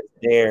once got it. it's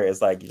there,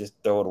 it's like you just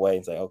throw it away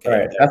and say, All okay.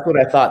 right, that's what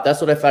I thought. That's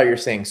what I thought you were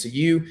saying. So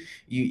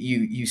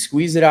you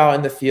squeeze it out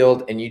in the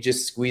field, and you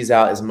just squeeze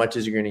out as much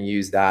as you're going to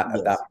use that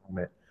at that Yes.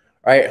 moment.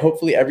 All right.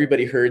 Hopefully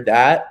everybody heard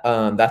that.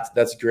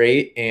 That's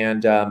great.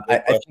 And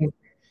I think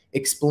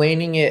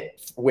explaining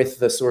it with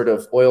the sort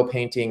of oil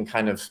painting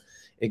kind of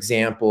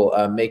example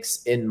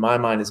makes, in my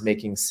mind, is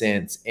making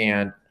sense.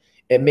 And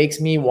it makes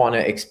me want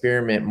to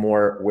experiment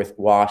more with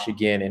gouache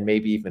again and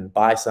maybe even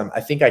buy some.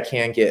 I think I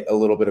can get a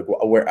little bit of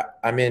where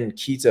I'm in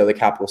Quito, the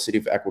capital city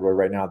of Ecuador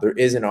right now. There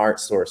is an art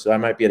store, so I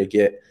might be able to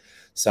get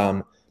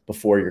some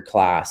before your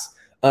class.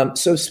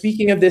 So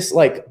speaking of this,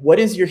 like, what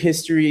is your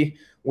history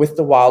with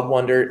the Wild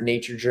Wonder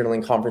Nature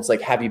Journaling Conference?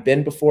 Like, have you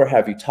been before?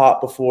 Have you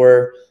taught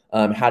before?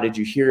 How did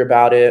you hear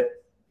about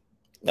it?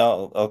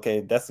 Oh,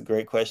 okay. That's a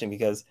great question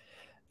because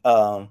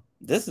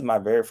this is my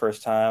very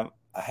first time.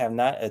 I have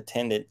not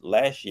attended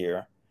last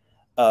year.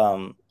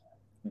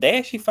 They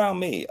actually found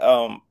me.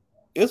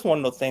 It was one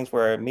of those things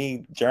where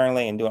me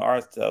journaling and doing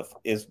art stuff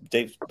is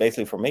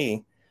basically for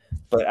me,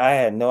 but I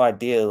had no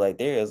idea like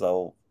there is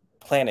a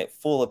planet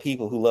full of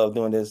people who love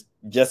doing this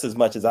just as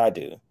much as I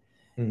do.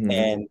 Mm-hmm.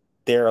 And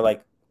they're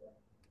like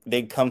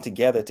they come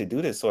together to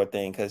do this sort of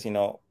thing because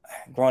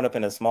growing up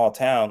in a small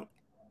town,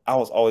 I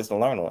was always the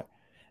learner.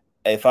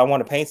 If I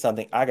want to paint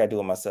something, I got to do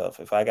it myself.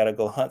 If I got to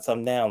go hunt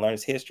something down, learn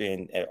its history,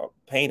 and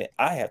paint it,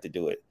 I have to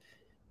do it.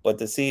 But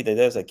to see that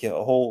there's a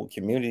whole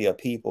community of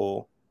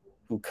people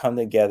who come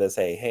together and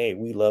say, hey,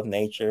 we love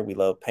nature, we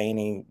love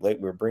painting, like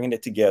we're bringing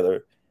it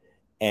together,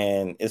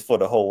 and it's for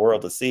the whole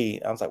world to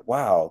see. I was like,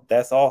 wow,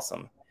 that's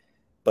awesome.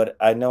 But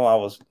I know I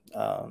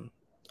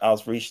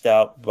was reached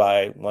out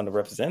by one of the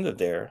representatives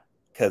there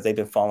because they've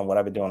been following what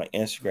I've been doing on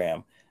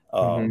Instagram.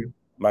 Mm-hmm.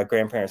 My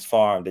grandparents'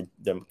 farm,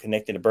 the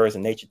connecting the birds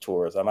and nature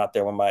tours. I'm out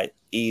there with my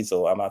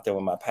easel. I'm out there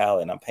with my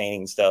palette, and I'm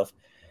painting stuff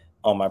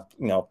on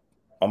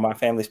my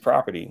family's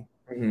property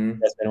Mm-hmm.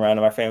 that's been around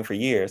in my family for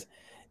years.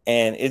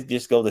 And it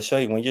just goes to show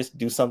you when you just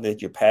do something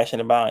that you're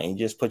passionate about and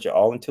you just put your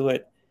all into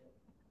it,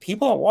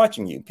 people are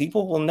watching you.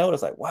 People will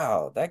notice, like,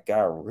 wow, that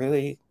guy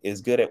really is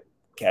good at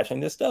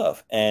capturing this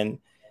stuff. And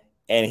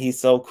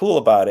he's so cool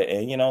about it.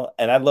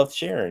 And I love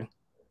sharing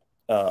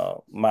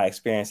my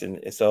experience.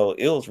 And so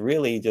it was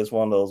really just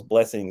one of those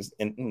blessings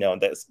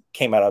that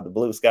came out of the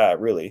blue sky,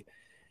 really.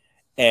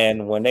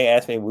 And when they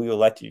asked me, we would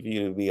like you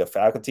to be a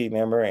faculty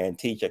member and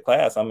teach a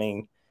class, I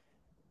mean,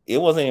 it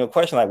wasn't even a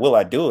question like, will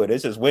I do it?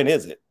 It's just, when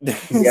is it?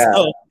 Yeah.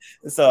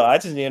 so I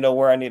just need to know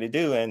where I need to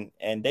do.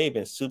 And they've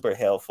been super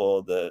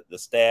helpful. The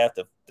staff,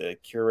 the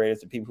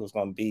curators, the people who's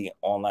going to be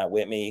online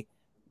with me,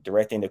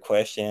 directing the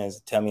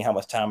questions, tell me how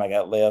much time I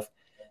got left.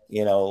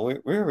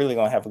 We're really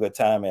going to have a good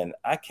time. And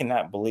I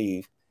cannot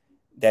believe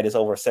that it's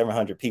over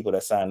 700 people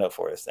that signed up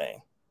for this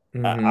thing. I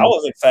Mm-hmm.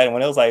 was excited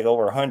when it was like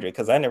over 100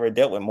 because I never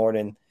dealt with more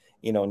than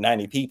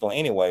 90 people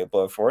anyway.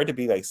 But for it to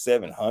be like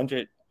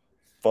 700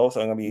 folks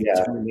are going to be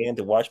Yeah. tuning in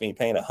to watch me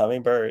paint a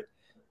hummingbird,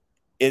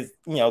 it's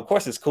of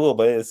course it's cool,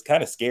 but it's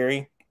kind of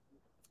scary.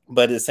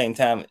 But at the same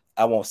time,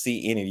 I won't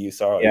see any of you,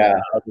 so Yeah.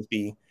 I'll just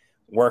be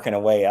working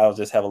away. I'll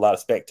just have a lot of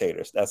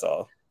spectators. That's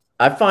all.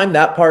 I find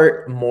that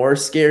part more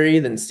scary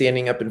than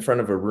standing up in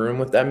front of a room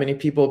with that many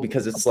people,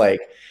 because it's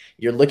like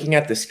you're looking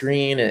at the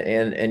screen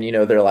and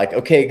they're like,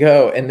 okay,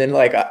 go. And then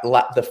like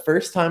the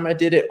first time I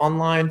did it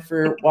online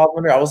for Wild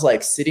Wonder, I was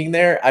like sitting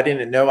there. I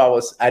didn't know I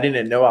was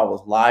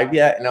live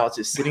yet. And I was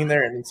just sitting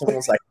there, and then someone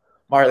was like,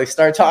 Marley,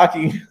 start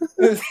talking.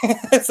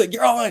 It's like,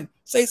 you're on,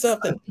 say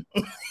something.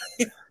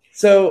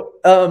 So,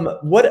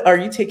 what are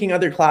you taking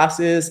other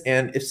classes?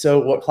 And if so,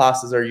 what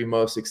classes are you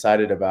most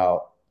excited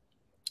about?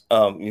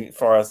 As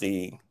far as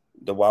the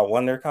Wild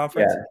Wonder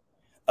conference,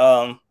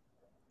 Yeah.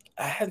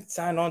 I hadn't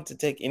signed on to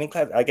take any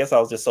class. I guess I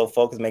was just so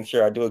focused, make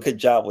sure I do a good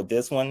job with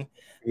this one.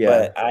 Yeah.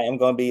 But I am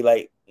going to be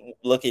like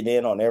looking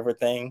in on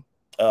everything.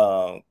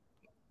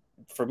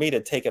 For me to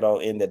take it all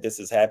in that this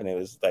is happening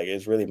was like,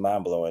 it's really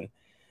mind blowing.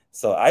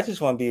 So I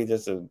just want to be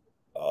just a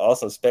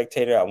awesome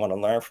spectator. I want to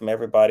learn from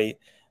everybody.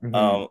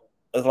 Mm-hmm.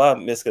 There's a lot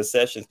of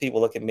misconceptions.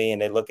 People look at me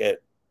and they look at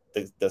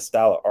the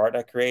style of art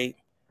I create,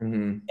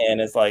 Mm-hmm.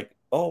 and it's like,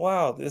 oh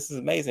wow, this is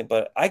amazing.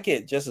 But I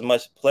get just as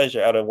much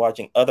pleasure out of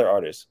watching other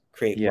artists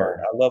create Yeah.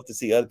 art. I love to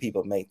see other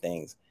people make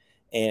things,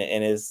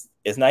 and it's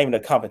not even a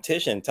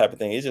competition type of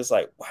thing. It's just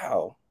like,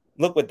 wow,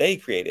 look what they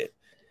created.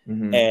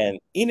 Mm-hmm. And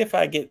even if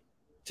I get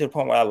to the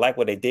point where I like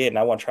what they did and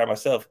I want to try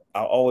myself,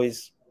 I'll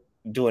always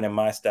do it in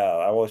my style.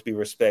 I always be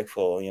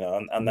respectful. You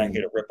know, I'm not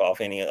here to rip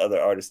off any other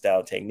artist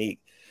style technique,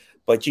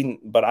 but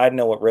I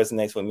know what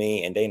resonates with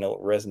me and they know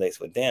what resonates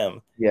with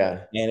them.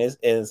 Yeah. And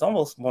it's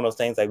almost one of those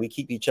things like we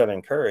keep each other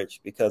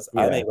encouraged, because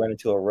I may run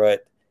into a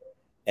rut,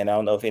 and I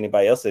don't know if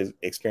anybody else has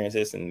experienced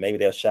this, and maybe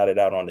they'll shout it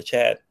out on the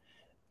chat.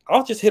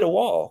 I'll just hit a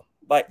wall.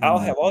 Like, I'll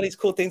have all these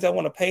cool things I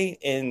want to paint,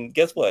 and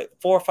guess what?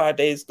 4 or 5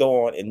 days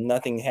go on and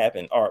nothing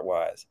happened art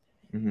wise.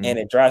 Mm-hmm. And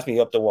it drives me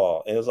up the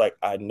wall. And it was like,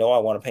 I know I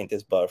want to paint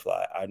this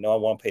butterfly. I know I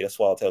want to paint a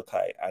swallowtail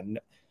kite.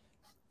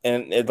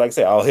 And like I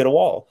said, I'll hit a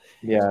wall.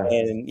 Yeah.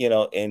 And, you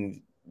know,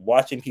 and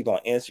watching people on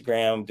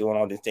Instagram doing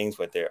all these things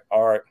with their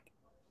art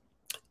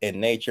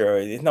and nature,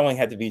 it not only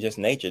had to be just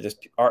nature,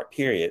 just art,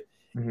 period.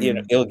 Mm-hmm. You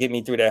know, it'll get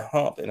me through that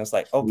hump. And it's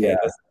like, okay,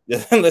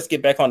 Yeah. let's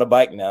get back on the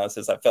bike now,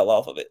 since I fell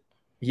off of it.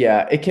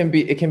 Yeah, it can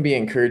be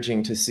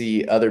encouraging to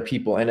see other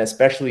people, and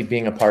especially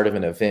being a part of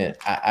an event.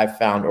 I've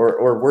found,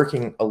 or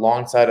working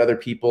alongside other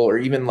people, or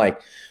even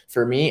like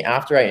for me,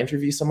 after I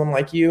interview someone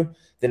like you,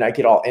 then I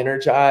get all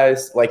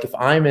energized. Like if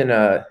I'm in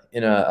a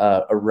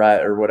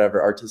rut or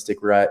whatever,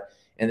 artistic rut,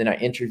 and then I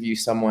interview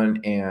someone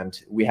and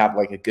we have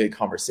like a good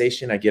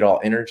conversation, I get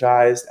all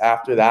energized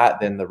after that.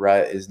 Then the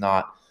rut is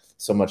not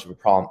so much of a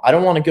problem. I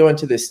don't want to go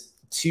into this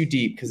too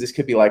deep because this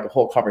could be like a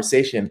whole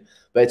conversation.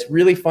 But it's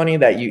really funny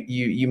that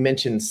you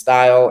mentioned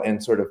style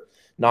and sort of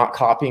not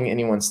copying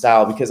anyone's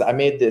style, because I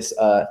made this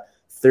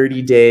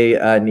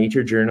 30-day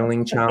nature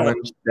journaling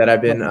challenge that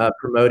I've been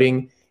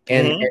promoting,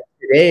 and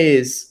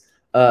today's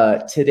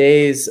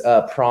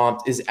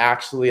prompt is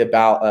actually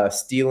about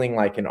stealing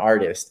like an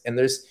artist. And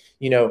there's,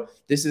 you know,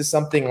 this is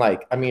something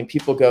like, I mean,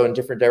 people go in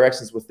different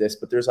directions with this,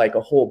 but there's like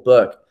a whole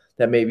book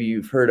that maybe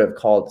you've heard of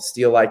called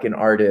Steal Like an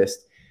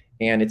Artist,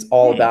 and it's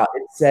all about,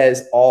 it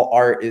says all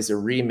art is a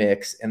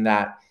remix, and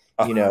that,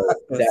 you know,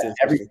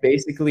 that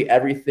basically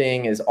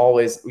everything is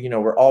always, you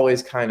know, we're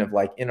always kind of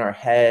like in our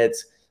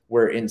heads,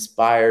 we're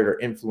inspired or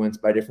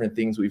influenced by different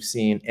things we've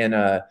seen. And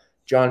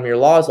John Muir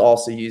Laws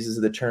also uses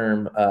the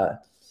term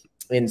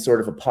in sort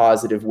of a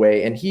positive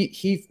way. And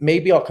he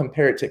maybe I'll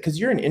compare it to, because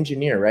you're an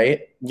engineer,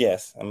 right?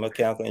 Yes, I'm a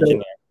mechanical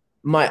engineer.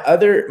 My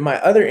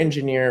other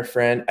engineer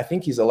friend, I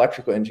think he's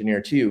electrical engineer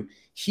too.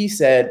 He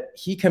said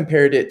he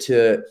compared it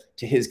to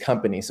his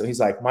company. So he's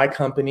like, my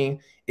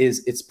company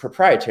it's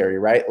proprietary,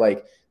 right?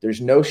 Like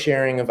there's no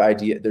sharing of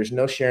there's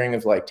no sharing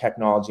of like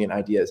technology and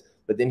ideas.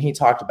 But then he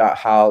talked about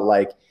how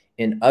like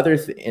in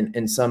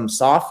in some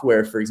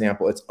software, for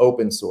example, it's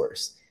open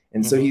source.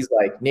 And so he's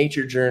like,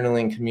 nature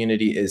journaling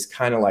community is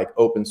kind of like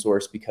open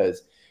source,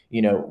 because,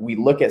 you know, we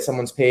look at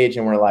someone's page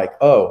and we're like,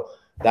 oh,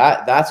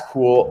 that's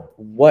cool.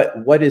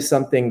 What is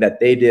something that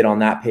they did on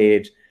that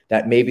page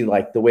that maybe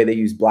like the way they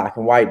use black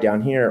and white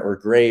down here or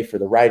gray for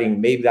the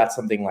writing, maybe that's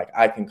something like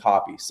I can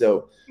copy.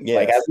 So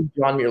like, as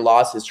John Muir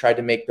Laws has tried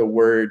to make the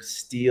word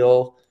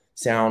steal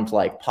sound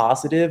like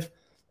positive,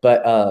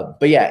 but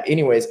yeah,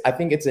 anyways, I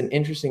think it's an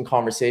interesting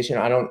conversation.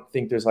 I don't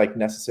think there's like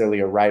necessarily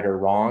a right or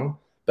wrong,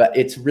 but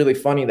it's really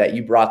funny that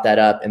you brought that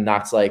up. And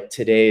that's like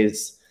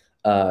today's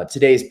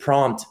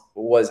prompt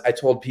was, I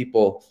told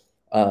people,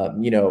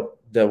 you know,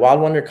 the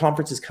Wild Wonder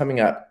Conference is coming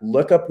up.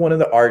 Look up one of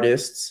the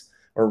artists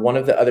or one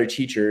of the other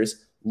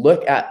teachers.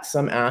 Look at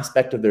some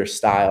aspect of their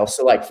style.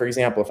 So like, for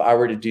example, if I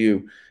were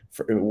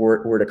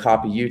to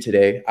copy you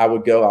today, I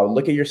would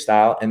look at your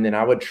style, and then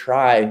I would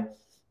try,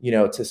 you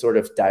know, to sort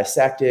of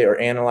dissect it or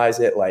analyze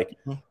it. Like,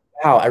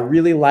 wow, I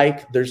really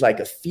like, there's like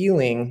a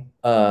feeling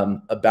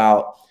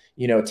about,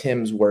 you know,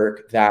 Tim's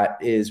work that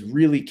is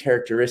really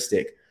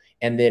characteristic.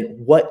 And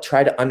then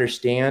try to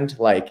understand,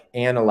 like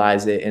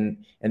analyze it,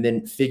 and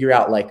then figure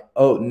out like,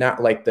 oh,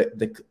 not like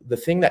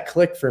the thing that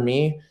clicked for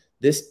me,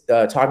 this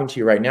talking to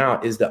you right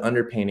now, is the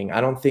underpainting. I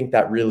don't think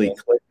that really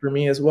clicked for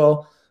me as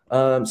well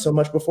so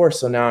much before.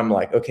 So now I'm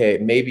like, okay,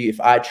 maybe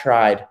if I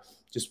tried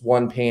just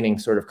one painting,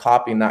 sort of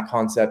copying that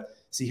concept,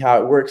 see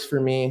how it works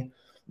for me,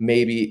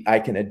 maybe I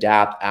can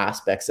adapt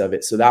aspects of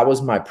it. So that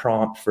was my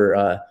prompt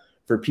for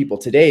people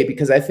today,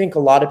 because I think a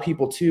lot of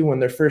people too, when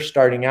they're first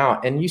starting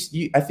out, and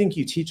I think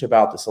you teach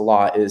about this a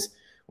lot, is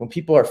when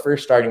people are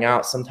first starting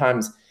out,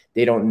 sometimes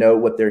they don't know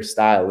what their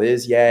style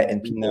is yet,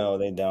 and people No,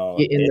 they don't.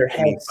 get in It their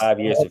took me heads. 5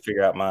 years to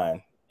figure out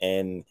mine,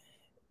 and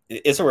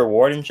it's a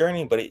rewarding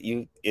journey, but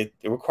it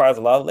requires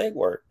a lot of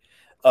legwork.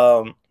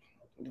 Um,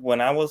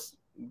 when I was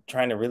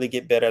trying to really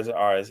get better as an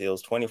artist, it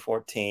was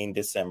 2014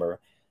 December,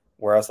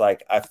 where I was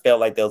like, I felt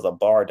like there was a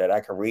bar that I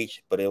could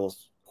reach, but it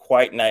was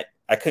quite not.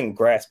 I couldn't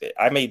grasp it.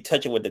 I may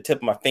touch it with the tip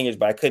of my fingers,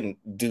 but I couldn't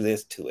do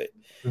this to it.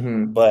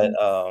 Mm-hmm. But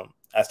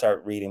I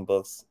started reading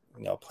books,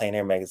 plein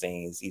air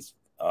magazines, these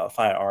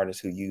fine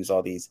artists who use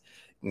all these,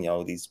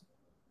 these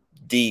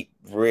deep,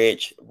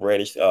 rich,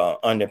 reddish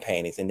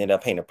underpaintings, and then they'll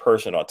paint a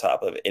person on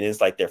top of it. And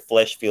it's like their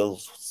flesh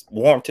feels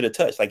warm to the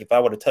touch. Like if I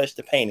were to touch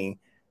the painting,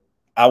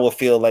 I will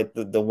feel like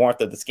the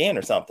warmth of the skin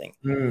or something.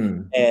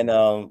 Mm.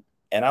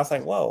 And I was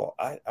like, whoa,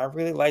 I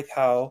really like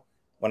how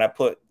when I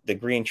put the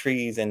green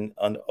trees and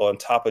on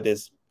top of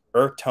this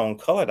earth tone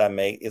color that I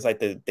make, it's like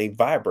they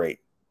vibrate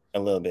a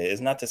little bit.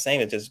 It's not the same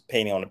as just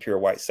painting on a pure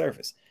white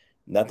surface.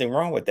 Nothing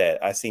wrong with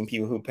that. I've seen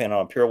people who paint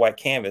on a pure white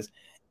canvas,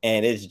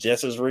 and it's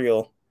just as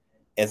real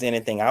as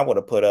anything I would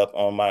have put up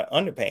on my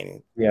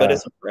underpainting. But Yeah.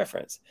 it's a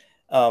preference.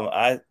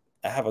 I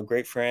have a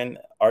great friend,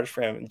 artist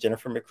friend,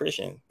 Jennifer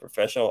McChristian,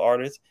 professional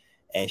artist,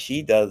 and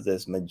she does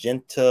this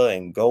magenta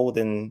and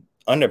golden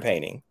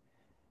underpainting.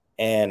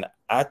 And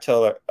I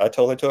told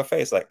her to her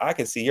face, like, I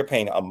can see your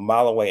painting a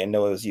mile away and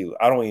know it was you.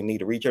 I don't even need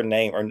to read your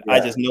name, or I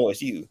just know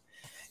it's you.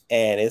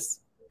 And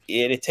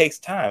it takes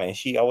time. And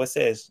she always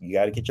says, you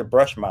got to get your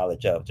brush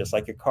mileage up, just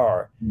like your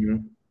car.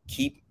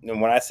 Mm-hmm.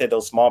 And when I said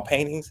those small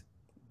paintings,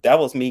 that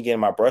was me getting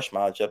my brush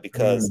mileage up,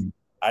 because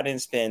I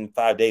didn't spend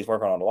 5 days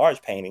working on a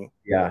large painting.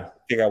 Yeah.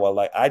 Figure out what,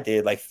 like, I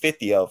did like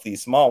 50 of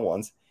these small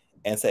ones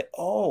and say,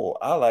 oh,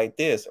 I like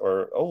this,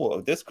 or oh,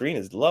 this green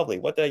is lovely.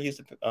 What did I use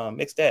to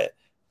mix that?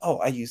 Oh,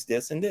 I use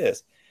this and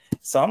this.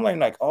 So I'm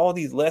learning like all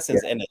these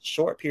lessons in a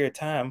short period of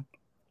time.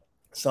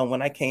 So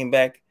when I came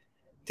back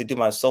to do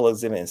my solo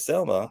exhibit in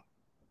Selma,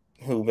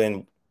 who've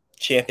been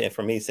champion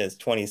for me since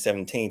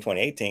 2017,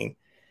 2018,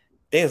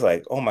 they was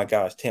like, oh my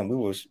gosh, Tim, we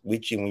was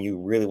with you when you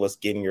really was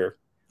getting your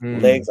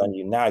legs on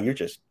you. Now you're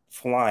just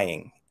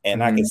flying.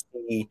 And I can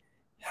see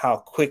how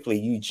quickly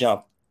you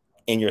jump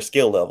in your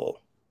skill level.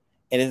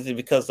 And it's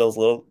because those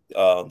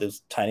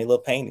tiny little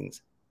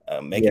paintings,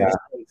 making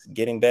mistakes,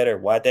 getting better,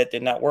 why that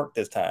did not work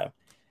this time.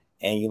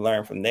 And you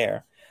learn from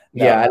there.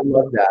 Now, I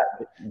love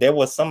that. There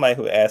was somebody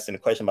who asked in a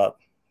question about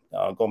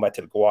going back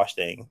to the gouache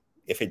thing.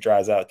 If it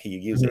dries out, can you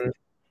use it?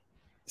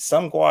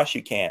 Some gouache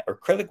you can't.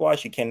 Acrylic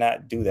gouache you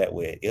cannot do that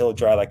with. It'll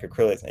dry like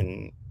acrylics,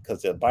 and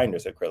because the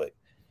binder's acrylic.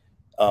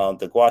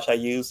 The gouache I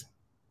use,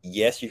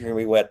 yes, you can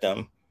re-wet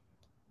them,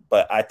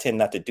 but I tend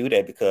not to do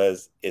that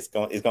because it's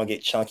going to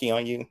get chunky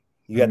on you.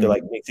 You have to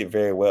like mix it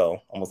very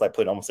well, almost like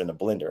put it almost in a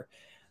blender.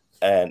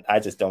 And I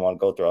just don't want to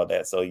go through all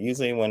that. So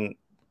usually when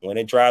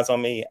it dries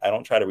on me, I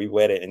don't try to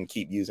re-wet it and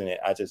keep using it.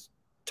 I just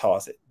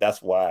toss it.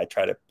 That's why I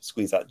try to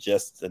squeeze out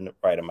just the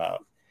right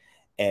amount.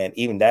 And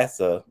even that's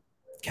a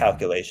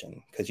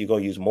calculation, because you're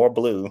going to use more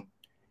blue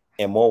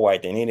and more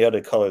white than any other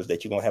colors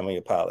that you're going to have on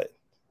your palette.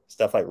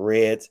 Stuff like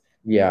reds,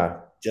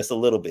 just a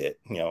little bit.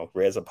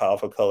 Red's a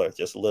powerful color,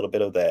 just a little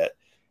bit of that.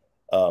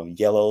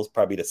 Yellow's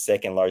probably the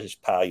second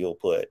largest pile you'll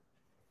put,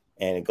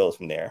 and it goes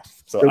from there.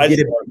 So I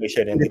just want to make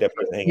sure I didn't leave that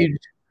person hanging.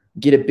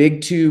 Get a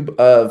big tube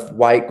of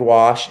white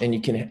gouache, and you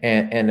can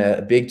and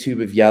a big tube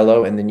of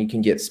yellow, and then you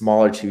can get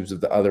smaller tubes of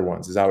the other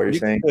ones. Is that what you're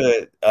saying?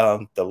 Could.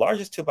 The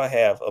largest tube I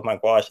have of my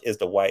gouache is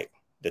the white,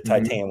 the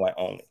titanium white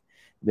only.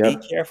 Be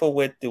careful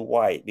with the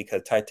white,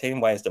 because titanium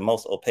white is the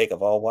most opaque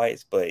of all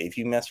whites. But if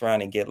you mess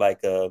around and get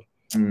like a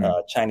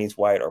Chinese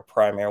white or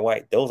primary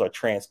white, those are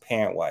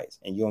transparent whites,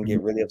 and you're gonna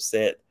get really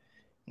upset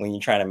when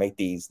you're trying to make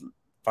these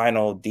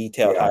final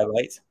detailed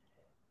highlights.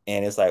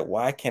 And it's like,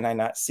 why can I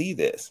not see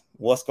this?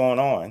 What's going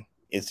on?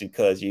 It's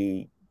because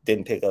you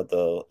didn't pick up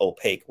the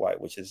opaque white,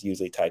 which is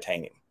usually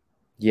titanium.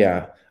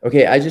 Yeah.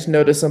 Okay. I just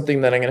noticed something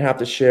that I'm going to have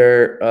to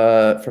share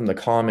from the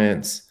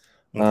comments.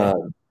 Okay.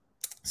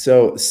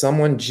 So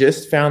someone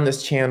just found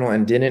this channel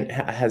and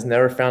has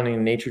never found any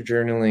nature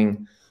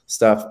journaling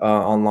stuff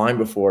online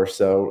before.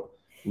 So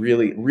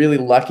really, really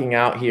lucking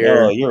out here.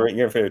 No,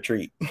 you're for a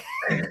treat.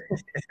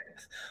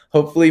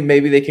 Hopefully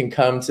maybe they can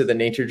come to the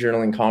nature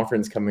journaling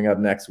conference coming up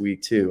next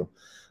week too.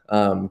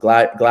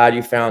 Glad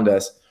you found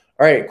us.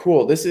 All right,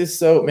 cool. This is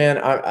so, man,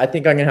 I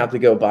think I'm gonna have to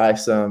go buy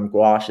some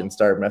gouache and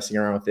start messing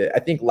around with it. I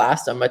think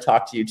last time I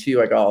talked to you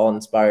too, I got all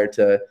inspired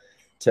to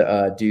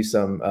do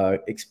some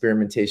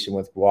experimentation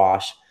with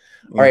gouache.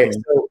 All right,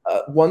 so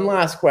one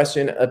last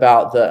question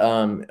about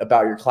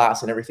about your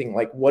class and everything.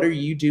 Like, what are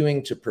you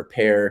doing to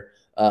prepare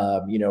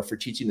for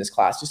teaching this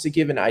class, just to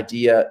give an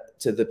idea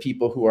to the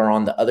people who are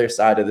on the other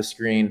side of the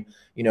screen?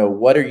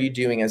 What are you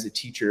doing as a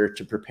teacher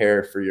to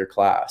prepare for your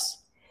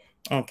class?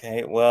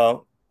 Okay,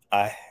 well,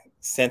 I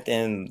sent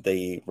in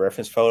the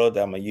reference photo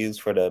that I'm gonna use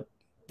for the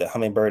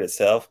hummingbird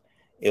itself.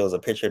 It was a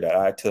picture that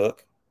I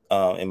took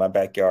in my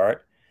backyard.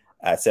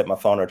 I set my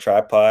phone on a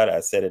tripod.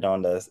 I set it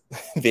on the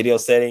video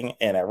setting,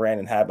 and I ran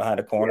and hid behind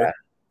a corner.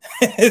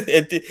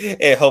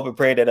 And hope and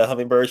pray that a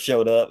hummingbird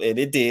showed up, and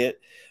it did.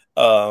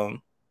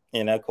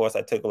 And of course,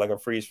 I took like a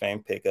freeze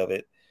frame pic of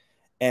it.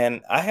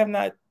 And I have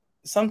not,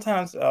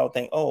 sometimes I'll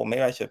think, oh,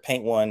 maybe I should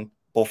paint one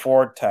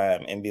before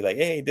time and be like,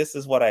 hey, this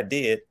is what I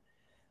did.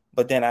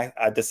 But then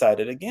I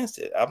decided against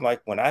it. I'm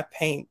like, when I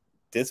paint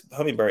this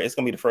hummingbird, it's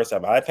going to be the first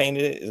time I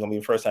painted it. It's going to be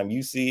the first time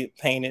you see it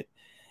painted.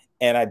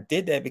 And I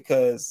did that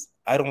because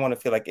I don't want to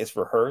feel like it's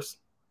rehearsed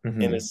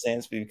in a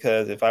sense,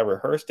 because if I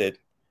rehearsed it,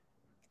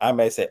 I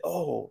may say,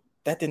 oh,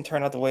 that didn't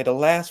turn out the way the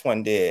last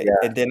one did.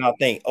 Yeah. And then I'll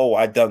think, oh,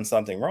 I've done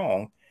something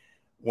wrong.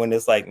 When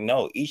it's like,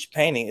 no, each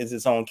painting is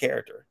its own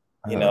character.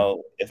 You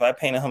know, if I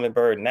paint a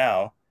hummingbird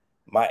now,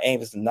 my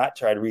aim is to not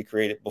try to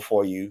recreate it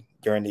before you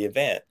during the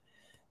event.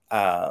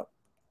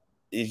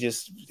 You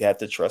just have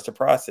to trust the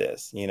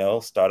process. You know,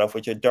 start off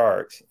with your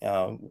darks.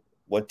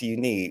 What do you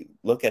need?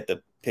 Look at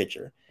the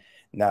picture.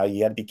 Now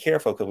you got to be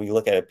careful, because when you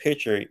look at a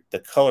picture, the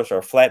colors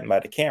are flattened by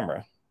the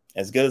camera.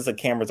 As good as the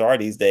cameras are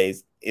these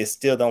days, it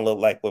still don't look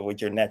like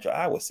what your natural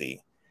eye would see.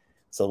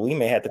 So we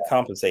may have to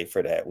compensate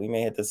for that. We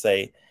may have to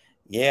say,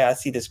 yeah, I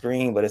see this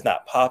green, but it's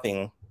not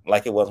popping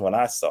like it was when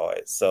I saw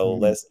it. So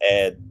let's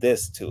add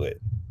this to it.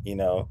 You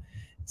know,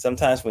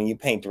 sometimes when you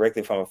paint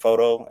directly from a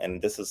photo,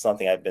 and this is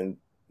something I've been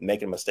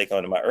making a mistake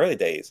on in my early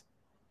days,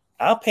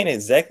 I'll paint it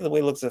exactly the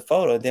way it looks in a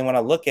photo. Then when I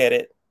look at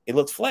it, it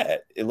looks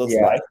flat. It looks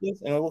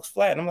lifeless and it looks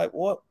flat. And I'm like,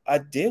 well, I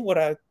did what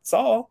I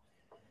saw.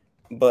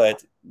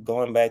 But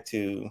going back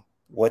to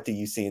what do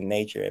you see in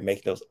nature and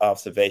making those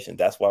observations,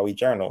 that's why we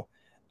journal.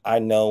 I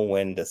know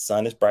when the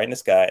sun is bright in the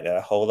sky and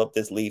I hold up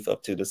this leaf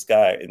up to the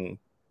sky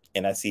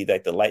and I see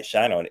like the light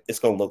shine on it, it's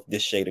going to look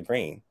this shade of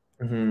green.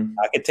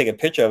 I could take a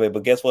picture of it,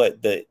 but guess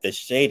what? The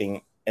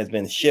shading has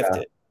been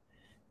shifted,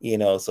 you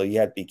know, so you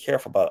have to be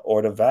careful about,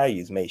 or the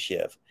values may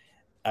shift.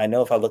 I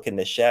know if I look in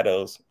the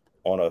shadows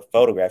on a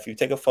photograph, you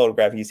take a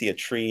photograph and you see a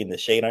tree and the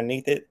shade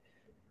underneath it,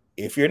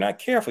 if you're not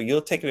careful,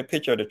 you'll take a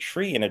picture of the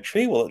tree and the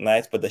tree will look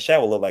nice, but the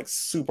shadow will look like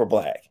super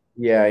black.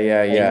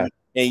 And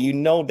you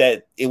know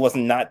that it was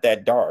not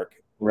that dark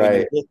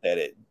when you looked at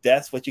it.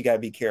 That's what you got to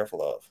be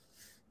careful of.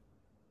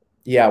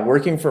 Yeah,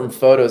 working from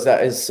photos,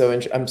 that is so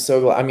interesting. I'm so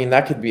glad. I mean,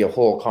 that could be a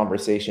whole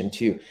conversation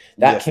too.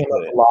 That came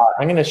up a lot.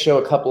 I'm going to show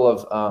a couple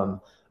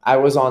of, I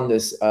was on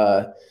this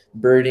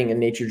birding and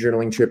nature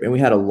journaling trip, and we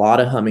had a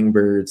lot of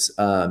hummingbirds.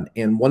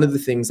 And one of the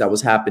things that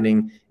was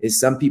happening is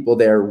some people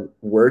there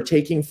were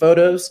taking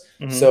photos.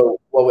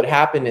 So what would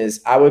happen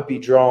is I would be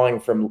drawing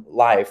from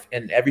life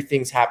and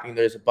everything's happening.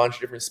 There's a bunch of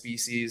different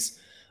species.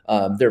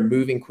 They're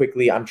moving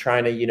quickly. I'm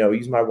trying to, you know,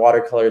 use my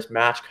watercolors,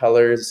 match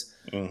colors.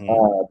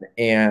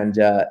 And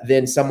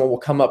then someone will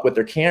come up with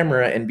their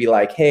camera and be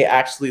like, hey,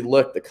 actually,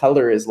 look, the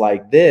color is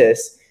like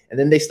this. And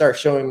then they start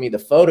showing me the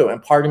photo.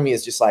 And part of me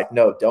is just like,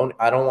 no,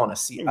 I don't want to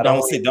see.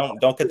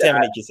 Don't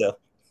contaminate yourself.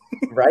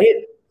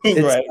 Right.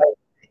 Right.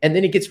 And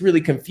then it gets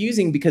really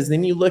confusing, because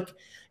then you look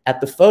at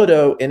the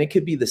photo and it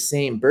could be the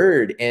same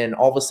bird. And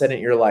all of a sudden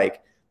you're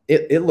like,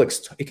 it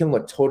can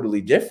look totally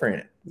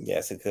different.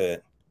 Yes, it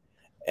could.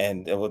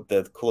 And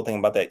the cool thing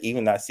about that,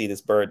 even I see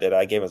this bird that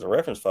I gave as a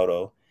reference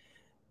photo,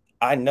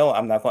 I know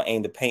I'm not going to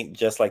aim to paint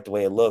just like the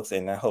way it looks.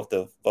 And I hope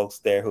the folks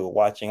there who are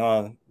watching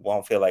on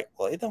won't feel like,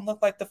 well, it don't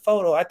look like the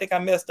photo. I think I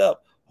messed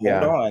up.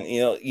 Hold on. You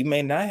know, you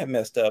may not have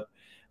messed up.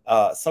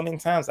 So many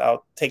times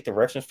I'll take the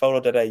reference photo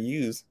that I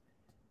use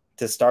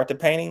to start the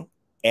painting,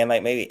 and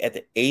like maybe at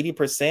the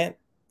 80%,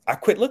 I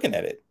quit looking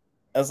at it.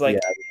 I was like,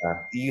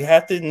 you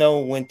have to know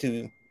when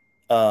to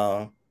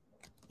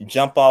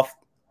jump off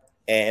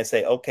and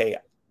say, okay,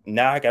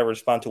 now I got to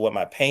respond to what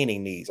my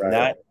painting needs,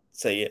 not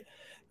say it.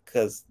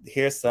 Because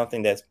here's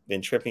something that's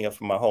been tripping up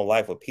for my whole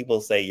life, where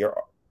people say your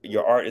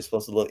art is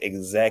supposed to look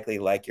exactly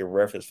like your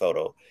reference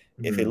photo.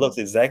 If it looks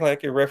exactly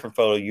like your reference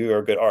photo, you are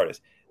a good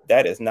artist.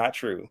 That is not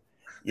true.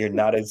 You're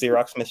not a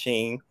Xerox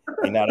machine.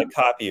 You're not a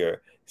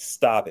copier.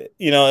 Stop it.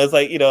 You know, it's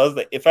like,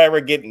 if I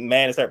ever get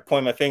mad and start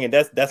pointing my finger,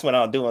 that's what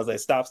I'll do. I was like,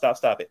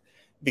 stop it.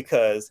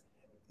 Because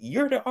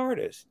you're the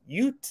artist.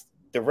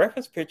 The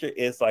reference picture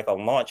is like a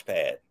launch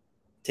pad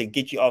to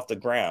get you off the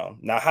ground.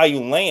 Now, how you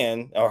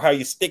land or how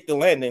you stick the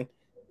landing,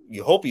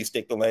 you hope you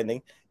stick the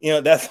landing,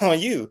 that's on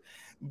you.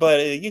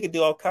 But you can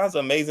do all kinds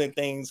of amazing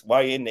things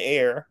while you're in the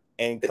air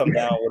and come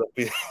down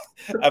with a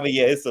I mean,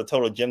 yeah, it's a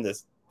total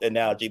gymnast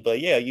analogy, but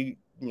yeah,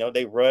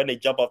 they run, they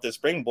jump off the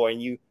springboard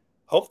and you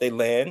hope they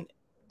land,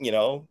 you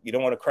don't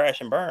want to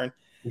crash and burn.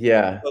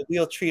 Yeah. But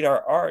we'll treat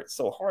our art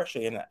so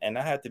harshly. And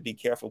I have to be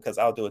careful, because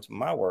I'll do it to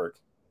my work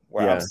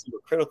where I'm super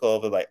critical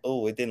of it. Like,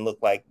 oh, it didn't look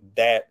like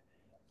that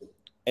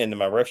in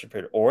my reference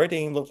period, or it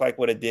didn't look like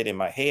what it did in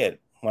my head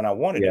when I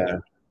wanted it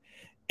to.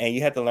 And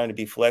you have to learn to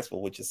be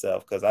flexible with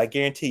yourself, because I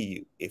guarantee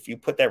you, if you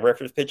put that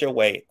reference picture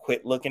away,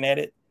 quit looking at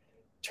it,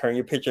 turn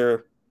your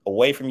picture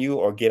away from you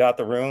or get out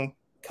the room,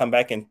 come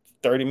back in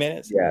 30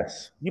 minutes.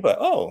 Yes. You're like,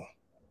 oh,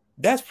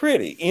 that's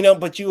pretty,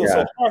 but you were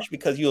so harsh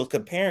because you were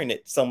comparing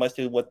it so much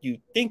to what you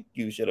think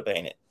you should have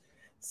painted.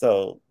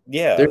 So,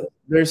 yeah.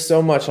 There's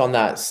so much on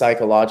that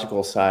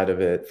psychological side of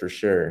it, for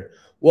sure.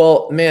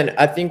 Well, man,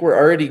 I think we're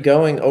already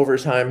going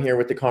overtime here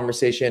with the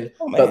conversation,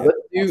 Oh but man,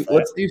 that's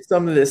let's fast. do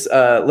some of this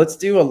let's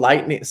do a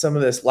lightning some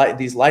of this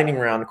these lightning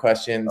round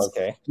questions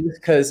Okay. just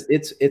because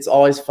it's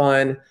always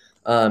fun.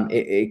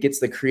 It gets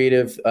the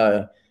creative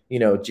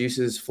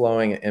juices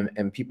flowing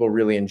and people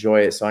really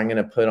enjoy it. So I'm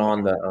gonna put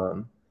on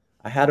the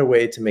I had a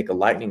way to make a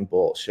lightning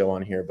bolt show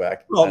on here,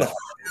 but Oh no.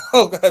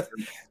 Oh god.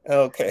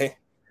 Okay.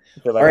 I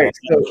feel all like I'm right, on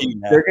so CMQ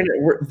now. they're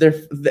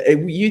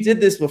gonna you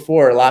did this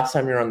before last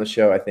time you were on the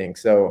show, I think.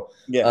 So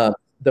Yeah.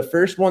 the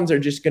first ones are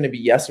just going to be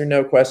yes or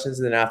no questions,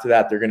 and then after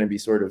that, they're going to be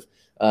sort of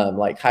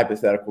like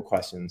hypothetical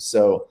questions.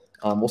 So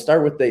we'll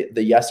start with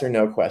the yes or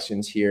no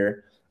questions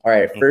here. All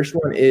right, first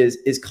one is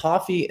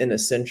coffee an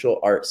essential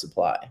art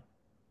supply?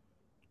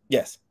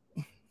 Yes.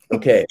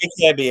 Okay, It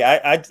can be.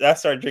 I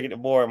started drinking it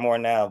more and more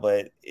now,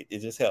 but it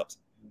just helps.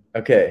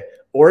 okay.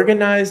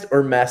 Organized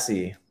or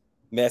messy?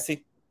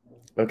 Messy.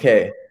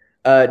 Okay.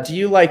 Do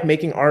you like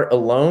making art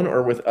alone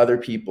or with other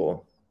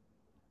people?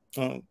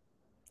 Mm,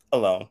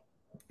 alone.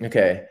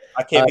 Okay.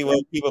 I can't be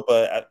with people,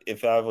 but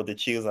if I were to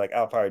choose, like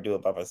I'll probably do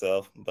it by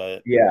myself.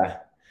 But Yeah.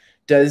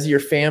 Does your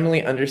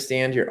family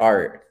understand your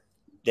art?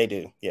 they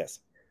do. Yes.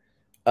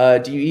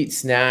 Do you eat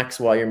snacks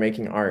while you're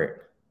making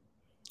art?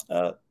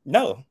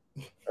 No.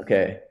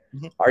 Okay.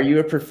 Mhm. Are you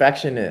a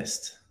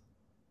perfectionist?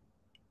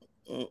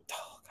 Oh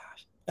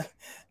gosh.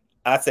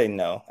 I say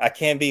no. I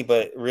can be,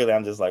 but really,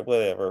 I'm just like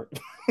whatever.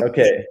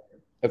 Okay.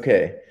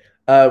 Okay.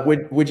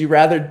 Would you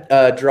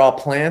rather draw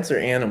plants or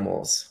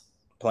animals?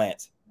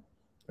 Plants.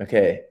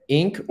 Okay.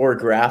 Ink or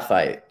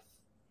graphite?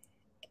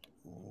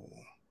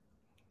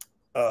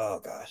 Oh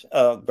gosh.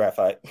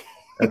 Graphite.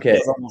 Okay.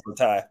 It's almost a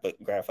tie,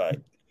 but graphite.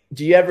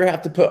 Do you ever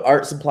have to put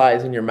art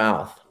supplies in your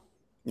mouth?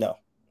 No.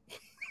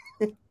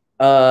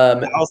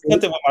 Um, I was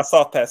tempted with my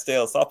soft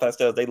pastels. Soft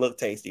pastels, they look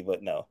tasty,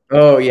 but no.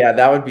 oh yeah,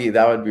 that would be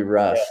Yeah,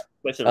 rough.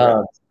 especially red.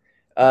 Um,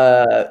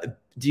 uh,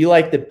 do you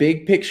like the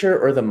big picture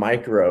or the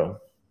micro?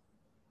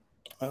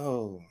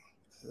 Oh,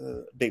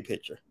 big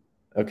picture.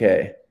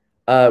 Okay.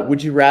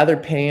 Would you rather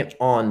paint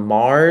on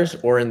Mars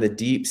or in the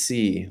deep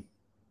sea?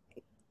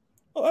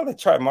 Well, I'm gonna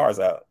try Mars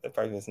out. There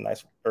probably some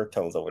nice earth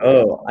tones over there.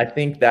 Oh, I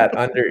think that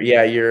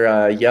yeah,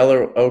 your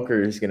yellow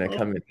ochre is gonna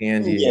come in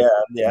handy. Yeah,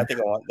 yeah, I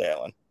think I want that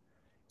one.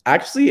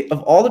 Actually,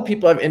 of all the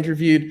people I've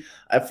interviewed,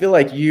 I feel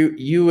like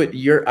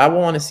I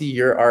want to see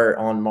your art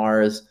on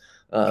Mars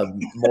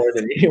more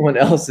than anyone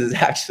else's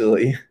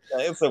actually.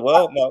 It's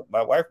well,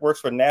 my wife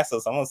works for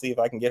NASA, so I'm gonna see if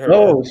I can get her to.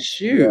 Oh Yeah,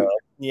 shoot.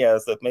 yeah.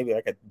 So maybe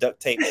I could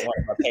duct tape one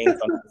of my paintings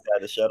onto the side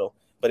of the shuttle,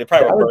 but it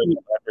probably That will would burn be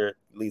up after it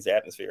leaves the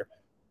atmosphere.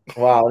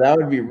 wow, that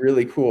would be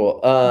really cool.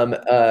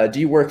 Do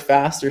you work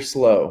fast or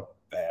slow?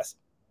 Fast.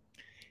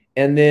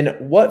 And then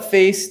what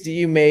face do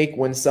you make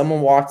when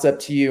someone walks up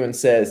to you and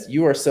says,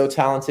 "You are so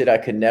talented, I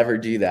could never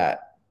do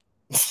that"?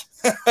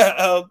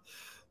 I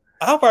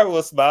probably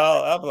will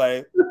smile. I'm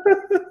like,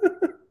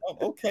 oh,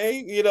 okay,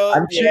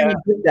 I'm sure yeah.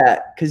 you did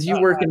that because you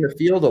work in the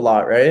field a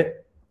lot, right?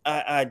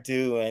 I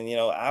do. And,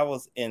 I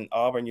was in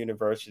Auburn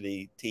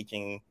University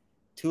teaching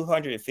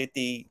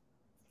 250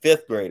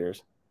 fifth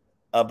graders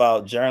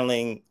about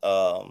journaling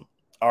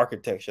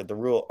architecture, the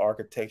rural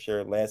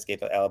architecture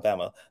landscape of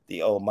Alabama,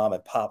 the old mom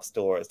and pop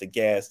stores, the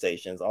gas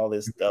stations, all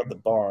this stuff, the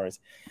barns.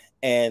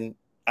 And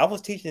I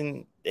was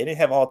teaching, they didn't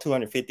have all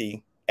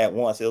 250 at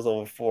once. It was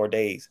over 4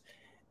 days.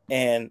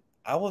 And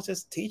I was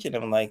just teaching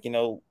them, like,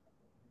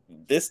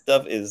 this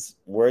stuff is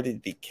worthy to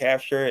be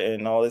captured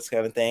and all this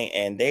kind of thing.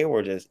 And they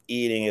were just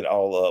eating it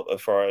all up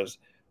as far as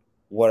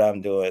what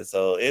I'm doing.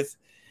 So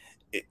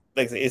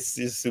like it's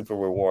just super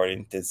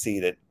rewarding to see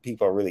that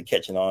people are really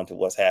catching on to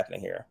what's happening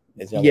here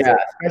as young as Yeah,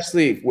 they.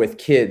 especially with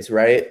kids,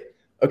 right?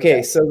 Yeah.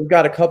 Okay, so we've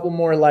got a couple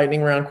more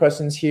lightning round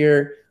questions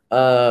here.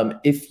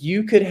 If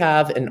you could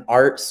have an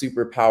art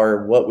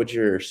superpower, what would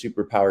your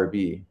superpower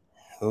be?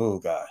 Oh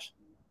gosh.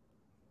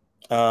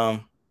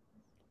 Um,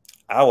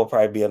 I will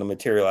probably be able to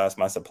materialize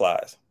my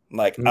supplies.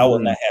 Like I will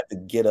Mm, not have to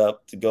get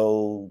up to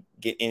go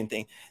get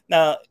anything.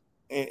 Now,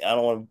 I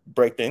don't want to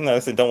break the, I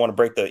said don't want to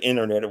break the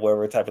internet or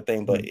whatever type of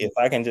thing. But mm, if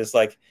I can just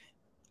like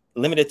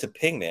limit it to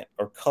pigment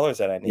or colors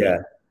that I need, yeah.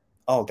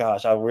 oh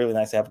gosh, I would really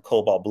nice to have a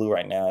cobalt blue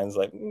right now. And it's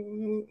like,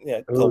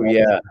 yeah, Oh cobalt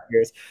yeah.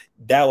 blue.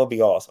 That would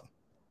be awesome.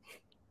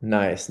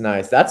 Nice,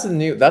 nice. That's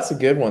a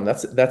good one.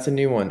 That's a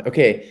new one.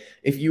 Okay,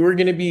 if you were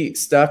gonna be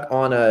stuck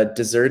on a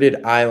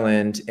deserted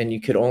island and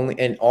you could only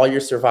and all your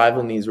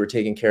survival needs were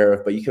taken care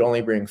of, but you could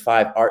only bring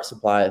 5 art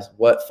supplies,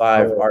 what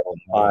 5 art Oh man.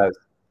 supplies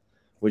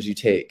would you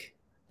take?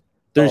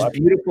 Oh, There's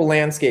beautiful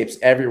landscapes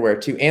everywhere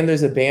too, and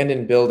there's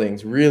abandoned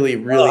buildings, really,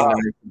 really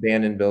nice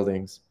abandoned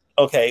buildings.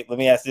 okay. Let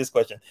me ask this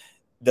question: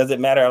 does it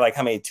matter like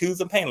how many tubes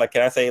of paint? Like,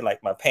 can I say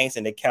like my paints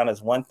and they count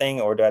as one thing,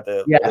 or do I have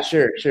to? Yeah,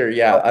 sure, sure.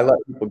 Yeah, Oh, I let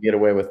people get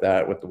away with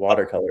that with the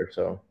watercolor.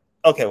 So,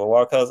 okay, well,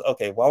 watercolors.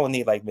 Okay, well, I will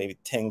need like maybe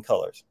 10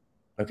 colors.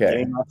 Give me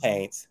okay. my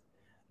paints.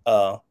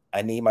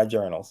 I need my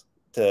journals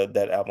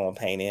that I want to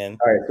paint in.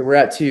 All right, so we're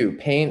at two,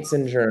 paints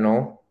and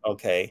journal.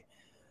 Okay.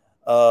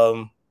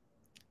 Um,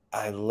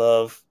 I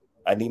love.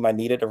 I need my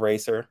kneaded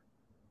eraser.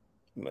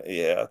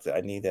 Yeah,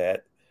 I need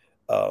that.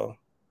 Uh,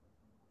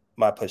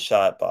 my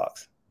Pashad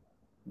box.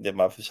 That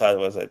my Pashad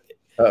was like,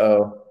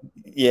 Uh-oh.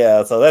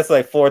 yeah. So that's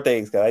like 4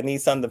 things. Cause I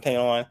need something to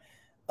paint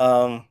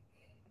on,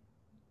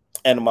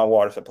 and my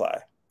water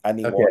supply. I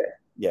need water. Okay.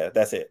 Yeah,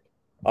 that's it.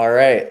 All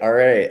right. All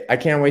right. I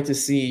can't wait to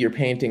see your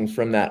painting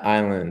from that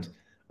island. Mm.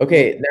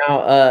 Okay,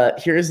 now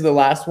here's the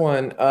last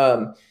one.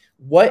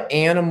 What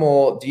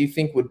animal do you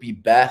think would be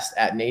best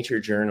at nature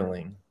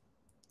journaling?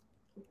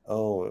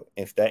 Oh,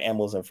 if that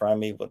animal's in front of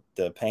me, but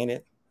to paint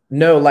it.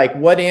 No, like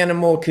what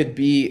animal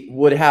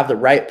would have the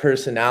right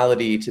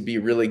personality to be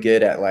really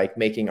good at like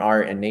making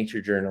art and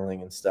nature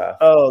journaling and stuff?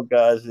 Oh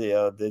gosh,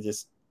 yeah, they're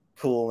just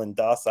cool and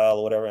docile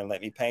or whatever, and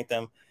let me paint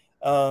them.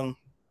 Um,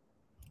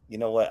 you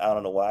know what? I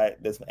don't know why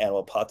this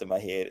animal popped in my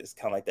head. It's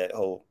kind of like that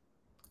whole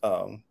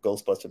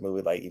Ghostbuster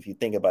movie. Like if you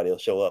think about it, it'll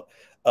show up.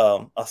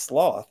 A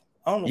sloth.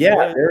 I don't know Yeah,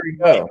 what. there we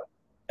go.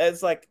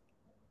 It's like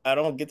I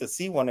don't get to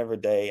see one every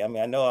day. I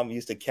mean, I know I'm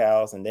used to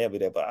cows and they'll be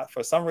there, but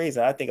for some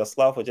reason, I think a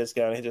sloth would just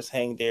kind of just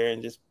hang there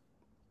and just.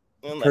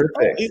 I'm like, oh,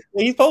 Perfect.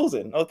 he's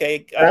posing.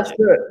 Okay, That's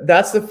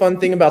gotcha. the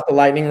fun thing about the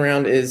lightning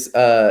round is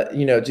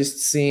just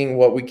seeing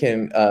what we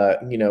can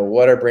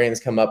what our brains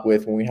come up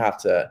with when we have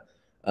to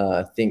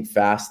think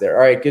fast there.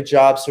 All right, good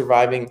job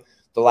surviving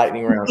the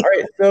lightning round. All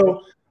right,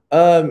 so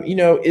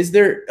is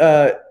there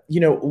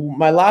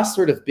my last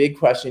sort of big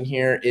question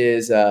here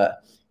is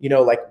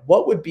like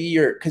what would be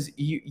your, because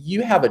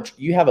you have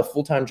a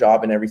full-time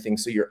job and everything,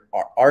 so your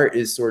art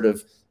is sort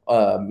of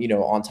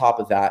on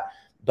top of that.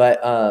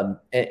 But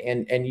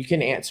and you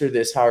can answer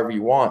this however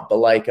you want, but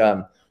like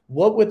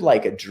what would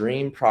like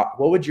what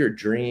would your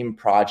dream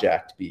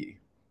project be?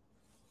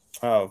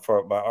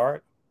 For my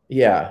art.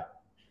 Yeah.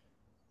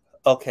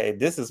 Okay,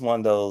 this is one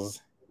of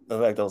those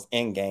like those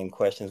end game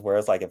questions where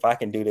it's like if I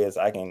can do this,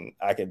 I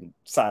can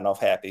sign off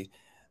happy.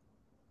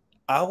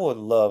 I would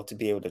love to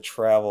be able to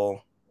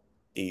travel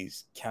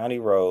these county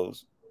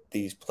roads,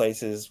 these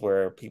places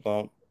where people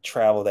don't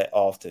travel that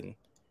often.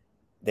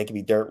 They could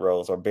be dirt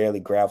roads or barely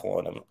gravel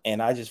on them.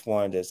 And I just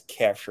wanted to just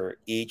capture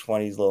each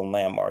one of these little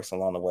landmarks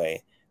along the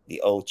way.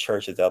 The old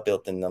churches that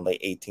built in the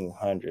late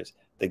 1800s,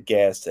 the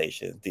gas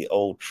stations, the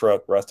old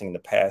truck rusting in the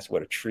past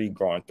with a tree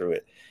growing through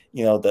it,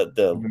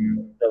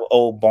 Mhm. the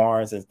old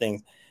barns and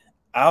things.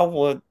 I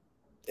would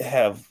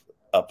have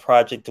a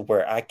project to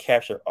where I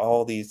capture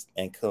all these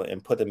and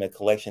put them in a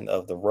collection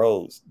of the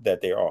roads that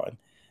they're on.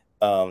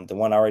 The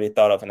one I already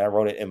thought of, and I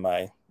wrote it in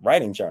my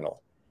writing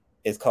journal,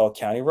 is called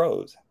County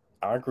Roads.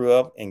 I grew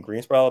up in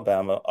Greensboro,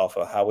 Alabama, off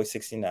of Highway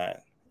 69,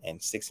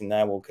 and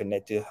 69 will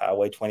connect to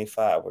Highway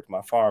 25, which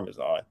my farm is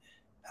on.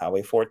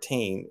 Highway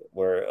 14,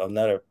 where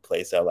another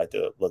place I like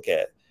to look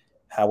at.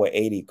 Highway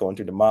 80 going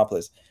through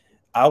Demopolis.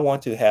 I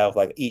want to have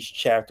like each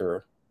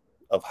chapter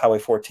of Highway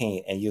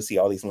 14, and you'll see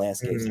all these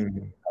landscapes in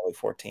Mm. Highway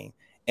 14.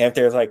 And if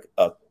there's like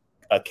a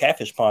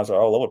catfish ponds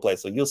are all over the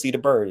place, so you'll see the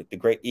bird, the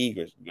great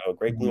eagles,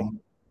 great blue Mhm.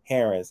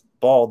 herons,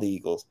 bald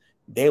eagles.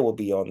 They will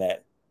be on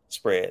that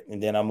spread,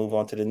 and then I'll move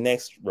on to the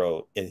next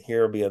road, and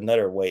here will be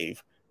another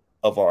wave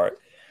of art.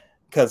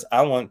 Because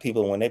I want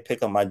people when they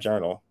pick up my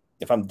journal,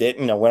 if I'm dead,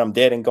 when I'm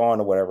dead and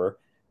gone or whatever.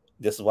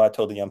 This is why I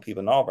told the young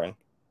people in Auburn,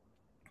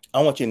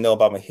 I want you to know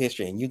about my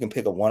history, and you can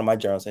pick up one of my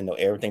journals and know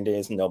everything there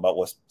is to know about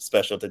what's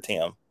special to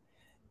Tim.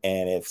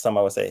 And if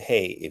somebody would say,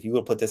 hey, if you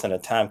would put this in a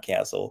time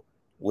capsule,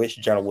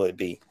 which journal would it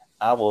be?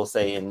 I will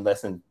say in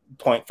less than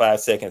 0.5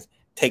 seconds,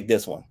 take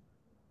this one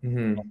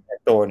Mhm. and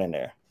throw it in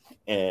there.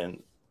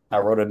 And I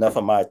wrote enough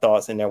of my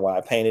thoughts in there while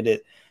I painted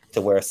it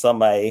to where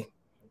somebody,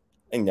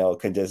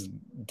 could just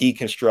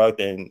deconstruct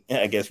and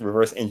I guess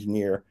reverse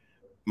engineer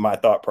my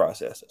thought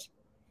processes.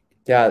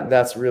 Yeah,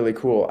 that's really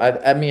cool.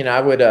 I mean,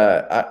 I would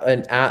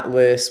an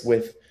atlas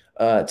with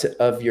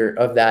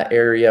of that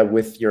area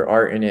with your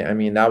art in it. I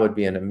mean, that would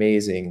be an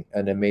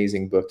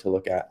amazing book to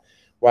look at.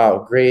 Wow,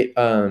 great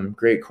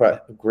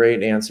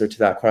answer to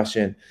that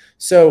question.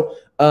 So,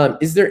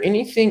 is there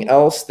anything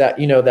else that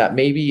that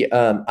maybe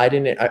I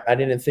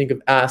didn't think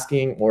of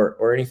asking,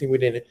 or anything we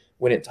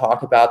didn't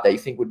talk about that you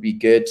think would be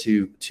good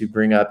to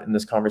bring up in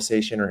this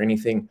conversation, or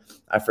anything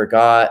I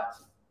forgot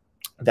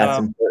that's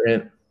Um,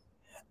 important?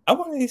 I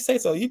wanted to say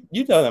so.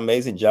 You've done an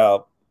amazing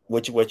job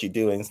with what you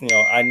do, and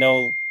I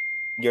know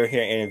you're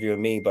here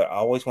interviewing me, but I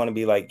always want to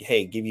be like,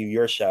 hey, give you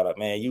your shout out,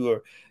 man. You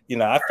were,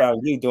 I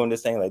found you doing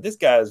this thing like this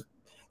guy's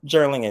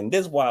journaling in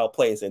this wild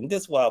place and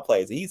this wild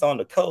place. He's on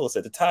the coast,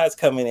 and the tide's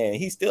coming in.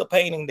 He's still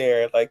painting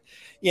there, like,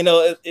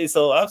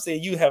 so I'm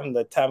seeing you having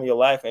the time of your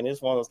life, and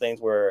it's one of those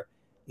things where,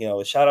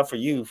 shout out for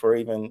you for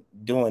even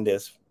doing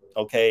this,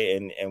 okay,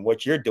 and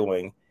what you're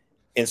doing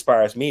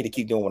inspires me to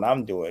keep doing what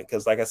I'm doing.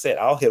 Because, like I said,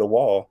 I'll hit a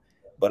wall,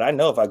 but I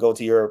know if I go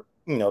to your,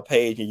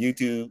 page, your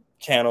YouTube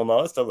channel, and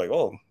all that stuff, like,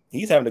 oh,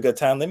 he's having a good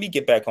time. Let me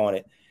get back on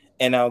it,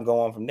 and I'll go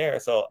on from there.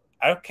 So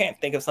I can't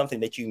think of something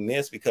that you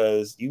missed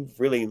because you've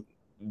really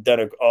done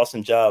an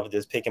awesome job of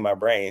just picking my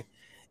brain,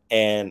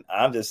 and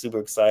I'm just super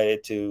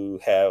excited to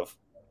have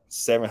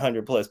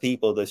 700 plus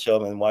people to show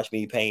up and watch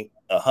me paint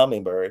a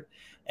hummingbird.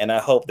 And I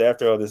hope that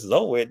after all this is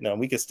over with,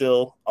 we can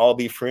still all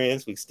be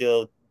friends. We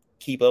still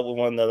keep up with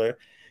one another.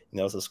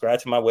 Subscribe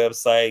to my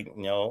website.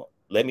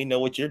 let me know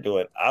what you're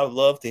doing. I would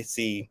love to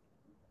see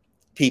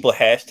people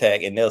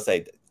hashtag and they'll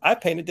say, I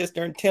painted this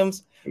during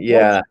Tim's work.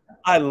 Yeah.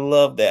 I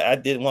love that. I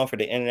did one for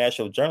the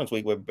International Journals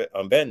Week with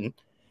Benton.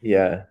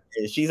 Yeah.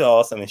 And she's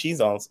awesome. And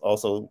she's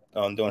also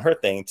doing her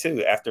thing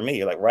too after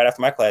me. Like right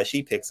after my class,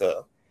 she picks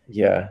up.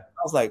 Yeah.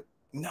 I was like,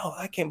 no,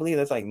 I can't believe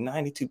there's like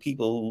 92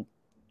 people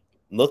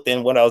who looked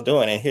in what I was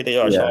doing. And here they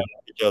are showing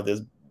a picture of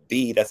this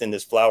bee that's in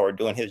this flower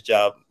doing his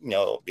job, you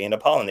know, being a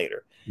pollinator.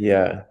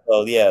 Yeah.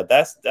 So yeah,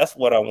 that's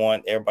what I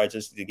want everybody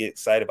just to get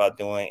excited about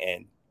doing,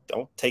 and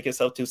don't take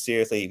yourself too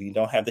seriously. If you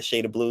don't have the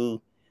shade of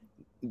blue,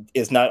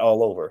 it's not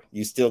all over.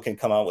 You still can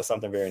come out with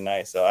something very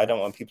nice. So I don't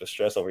want people to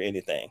stress over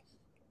anything.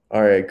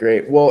 All right,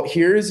 great. Well,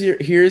 here's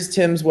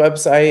Tim's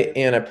website,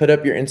 and I put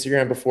up your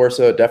Instagram before,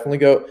 so definitely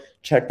go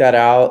check that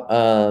out.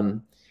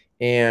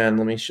 And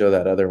let me show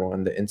that other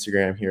one, the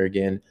Instagram here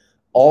again.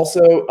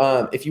 Also,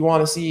 if you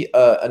want to see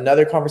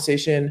another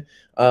conversation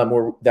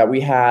that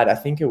we had, I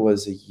think it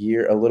was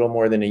a little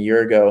more than a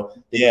year ago,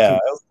 then you can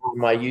go on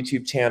my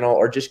YouTube channel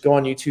or just go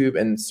on YouTube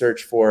and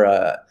search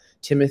for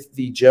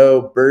Timothy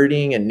Joe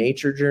birding and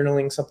nature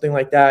journaling, something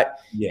like that.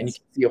 Yes. And you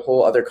can see a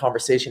whole other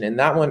conversation. And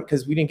that one,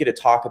 because we didn't get to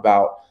talk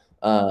about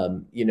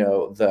you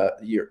know,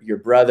 your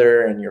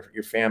brother and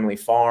your family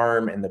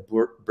farm and the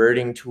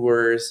birding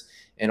tours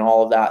and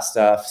all of that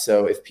stuff.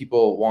 So if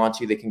people want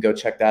to, they can go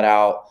check that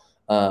out.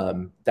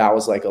 That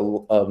was like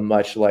a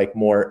much like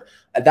more,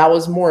 that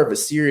was more of a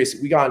serious,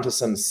 we got into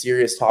some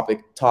serious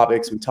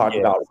topics. We talked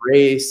about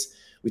race.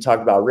 We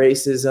talked about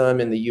racism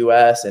in the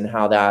US and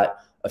how that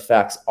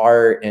affects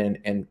art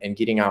and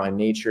getting out in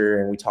nature.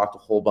 And we talked a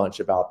whole bunch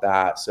about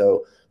that.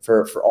 So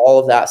for all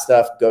of that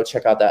stuff, go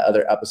check out that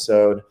other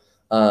episode.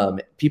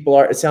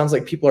 It sounds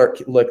like people are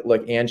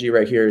like Angie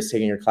right here is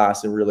taking your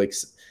class and really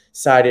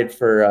excited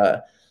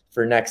for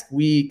next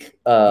week.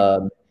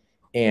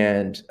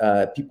 And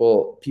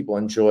people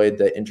enjoyed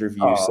the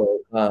interview.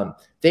 So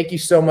thank you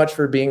so much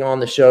for being on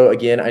the show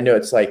again. I know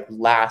it's like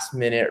last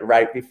minute,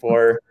 right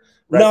before.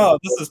 No,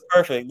 this is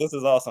perfect. This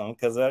is awesome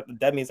because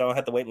that means I don't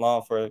have to wait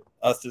long for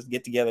us to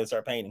get together and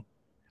start painting.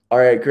 All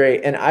right,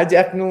 great. And I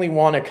definitely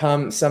want to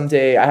come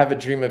someday. I have a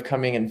dream of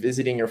coming and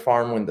visiting your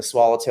farm when the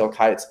swallowtail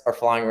kites are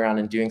flying around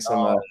and doing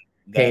some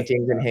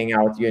paintings and hang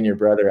out with you and your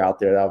brother out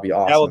there. That would be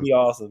awesome. That would be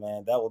awesome,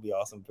 man. That would be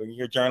awesome. Bring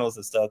your journals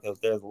and stuff because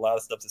there's a lot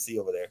of stuff to see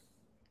over there.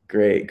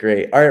 Great,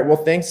 great. All right.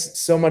 Well, thanks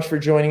so much for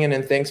joining in,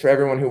 and thanks for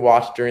everyone who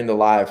watched during the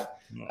live.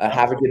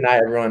 Have a good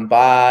night, everyone.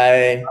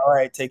 Bye. All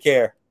right. Take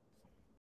care.